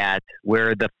are at,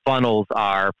 where the funnels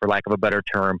are, for lack of a better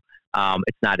term,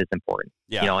 it's not as important.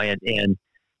 Yeah. And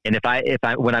if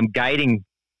I when I'm guiding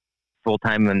full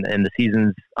time and the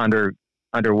season's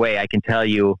underway, I can tell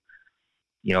you,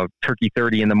 turkey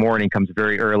 30 in the morning comes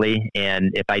very early,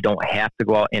 and if I don't have to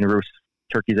go out and roost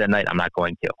turkeys at night, I'm not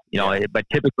going to. But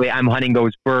typically I'm hunting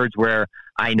those birds where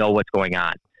I know what's going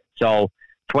on. So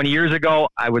 20 years ago,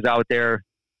 I was out there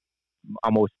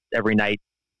almost every night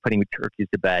putting turkeys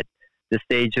to bed. This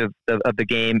stage of the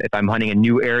game, if I'm hunting a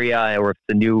new area or if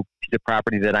it's a new piece of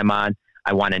property that I'm on,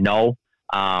 I want to know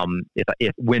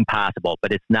if when possible.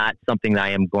 But it's not something that I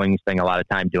am going to spend a lot of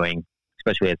time doing,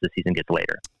 especially as the season gets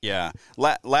later. Yeah.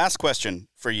 Last question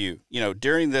for you.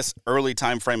 During this early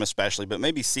time frame especially, but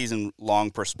maybe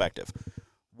season-long perspective,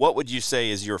 what would you say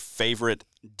is your favorite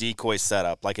decoy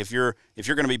setup? Like if you're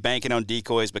going to be banking on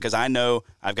decoys, because I know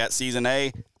I've got season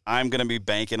A, I'm going to be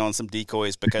banking on some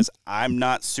decoys because I'm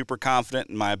not super confident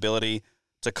in my ability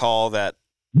to call that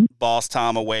boss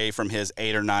tom away from his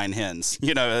 8 or 9 hens.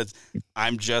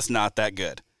 I'm just not that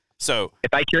good. So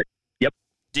if I care,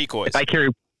 Decoys. If I carry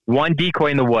one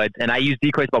decoy in the woods, and I use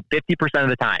decoys about 50% of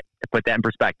the time, to put that in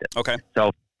perspective. Okay.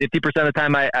 So 50% of the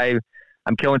time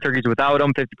I'm killing turkeys without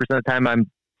them. 50% of the time I'm,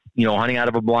 hunting out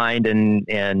of a blind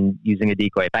and using a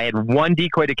decoy. If I had one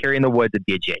decoy to carry in the woods, it'd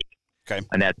be a Jake. Okay.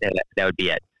 And that would be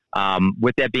it.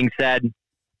 With that being said,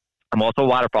 I'm also a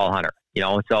waterfowl hunter,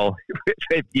 so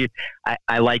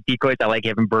I like decoys. I like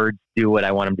having birds do what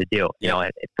I want them to do.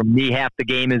 For me, half the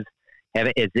game is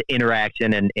the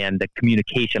interaction and the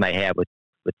communication I have with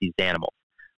these animals.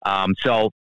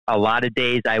 So a lot of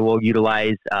days I will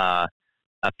utilize a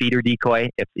feeder decoy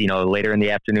if, later in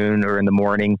the afternoon or in the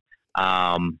morning.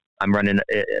 If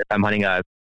I'm hunting a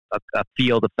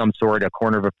field of some sort, a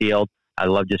corner of a field, I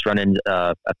love just running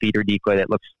a feeder decoy that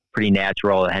looks pretty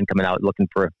natural, a hen coming out looking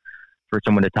for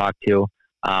someone to talk to.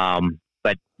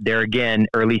 But there again,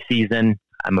 early season,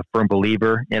 I'm a firm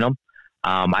believer in them.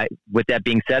 With that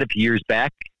being said, a few years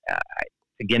back,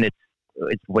 again, it's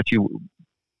what's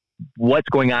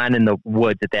going on in the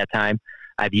woods at that time.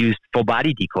 I've used full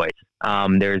body decoys.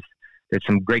 There's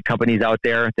some great companies out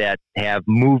there that have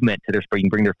movement to their spring. You can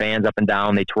bring their fans up and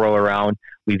down. They twirl around.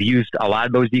 We've used a lot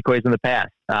of those decoys in the past.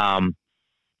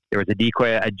 There was a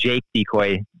Jake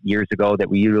decoy years ago that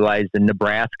we utilized in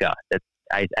Nebraska. That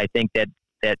I think that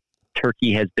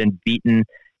turkey has been beaten.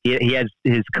 He has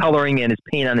his coloring and his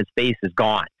paint on his face is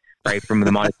gone, right, from the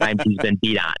amount of times he's been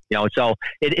beat on. So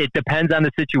it depends on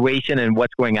the situation and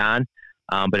what's going on.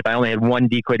 But if I only had one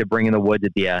decoy to bring in the woods,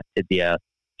 it'd be a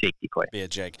Jake decoy. Be a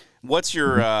Jake. What's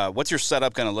your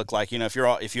setup going to look like? If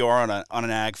you are on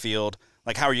an ag field,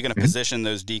 like how are you going to position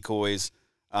those decoys,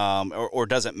 or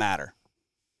does it matter?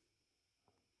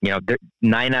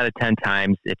 9 out of 10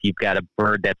 times, if you've got a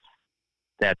bird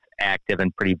that's active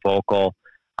and pretty vocal,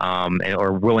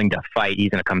 or willing to fight, he's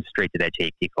going to come straight to that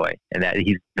Jake decoy, and that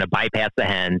he's going to bypass the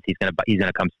hens. He's going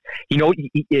to come.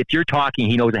 If you're talking,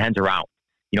 he knows the hens are out.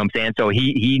 You know what I'm saying? So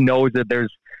he knows that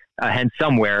there's a hen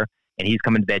somewhere, and he's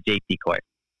coming to that Jake decoy.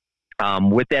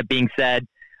 With that being said,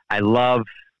 I love,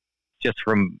 just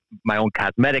from my own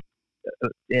cosmetic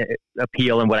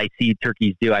appeal and what I see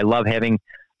turkeys do, I love having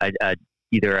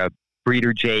either a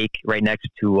breeder Jake right next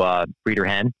to a breeder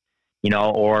hen,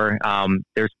 or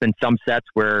there's been some sets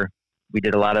where we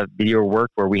did a lot of video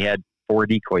work where we had 4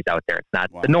 decoys out there. It's not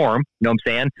the norm, you know what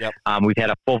I'm saying? Yep. We've had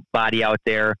a full body out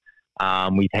there.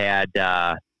 We've had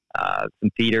some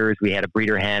feeders. We had a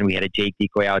breeder hen. We had a Jake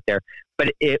decoy out there.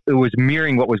 But it was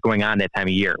mirroring what was going on that time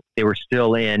of year. They were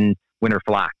still in winter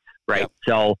flocks, right? Yep.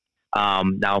 So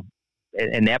now,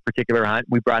 in that particular hunt,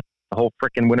 we brought the whole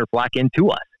freaking winter flock into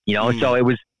us. So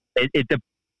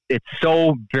it's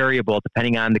so variable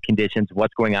depending on the conditions,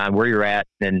 what's going on, where you're at,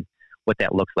 and what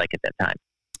that looks like at that time.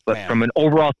 But from an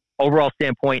overall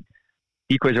standpoint,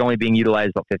 decoys are only being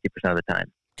utilized about 50% of the time.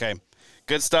 Okay.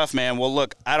 Good stuff, man. Well,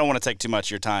 look, I don't want to take too much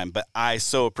of your time, but I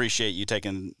so appreciate you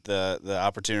taking the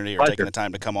opportunity or taking the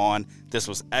time to come on. This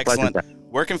was excellent. Pleasure.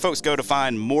 Where can folks go to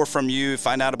find more from you,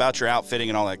 find out about your outfitting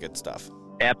and all that good stuff?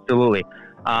 Absolutely. You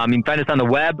can find us on the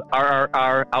web,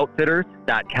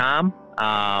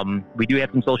 rrroutfitters.com. We do have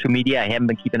some social media. I haven't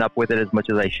been keeping up with it as much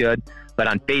as I should, but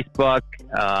on Facebook,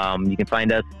 you can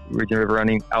find us, Ridge and River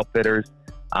Running Outfitters.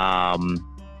 You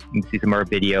can see some of our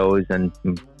videos and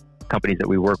some companies that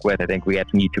we work with. I think we have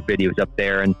some YouTube videos up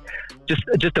there and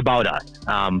just about us.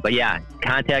 But yeah,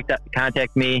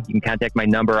 contact me. You can contact my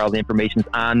number. All the information's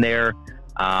on there.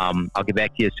 I'll get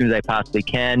back to you as soon as I possibly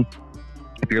can.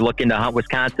 If you're looking to hunt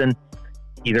Wisconsin,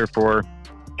 either for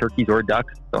turkeys or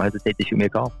ducks, don't hesitate to shoot me a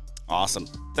call. Awesome.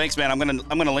 Thanks, man. I'm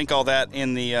gonna link all that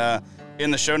in the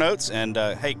show notes. And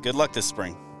hey, good luck this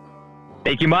spring.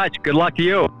 Thank you much. Good luck to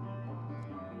you.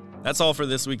 That's all for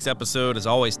this week's episode. As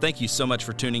always, thank you so much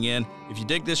for tuning in. If you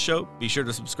dig this show, be sure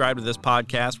to subscribe to this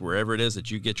podcast wherever it is that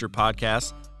you get your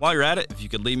podcasts. While you're at it, if you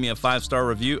could leave me a 5-star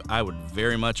review, I would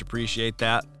very much appreciate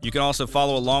that. You can also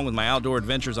follow along with my outdoor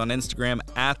adventures on Instagram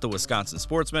at the Wisconsin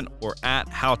Sportsman or at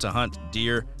How to Hunt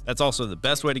Deer. That's also the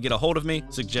best way to get a hold of me.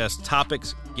 Suggest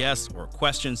topics, guests, or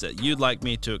questions that you'd like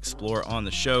me to explore on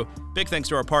the show. Big thanks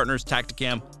to our partners,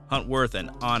 Tacticam, Huntworth, and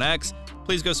OnX.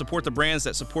 Please go support the brands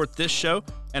that support this show.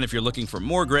 And if you're looking for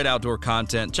more great outdoor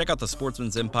content, check out the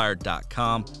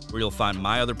sportsmansempire.com, where you'll find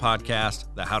my other podcast,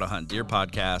 the How to Hunt Deer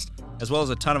podcast, as well as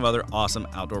a ton of other awesome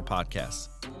outdoor podcasts.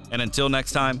 And until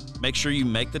next time, make sure you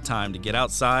make the time to get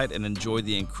outside and enjoy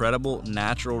the incredible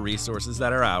natural resources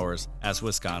that are ours as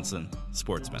Wisconsin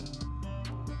sportsmen.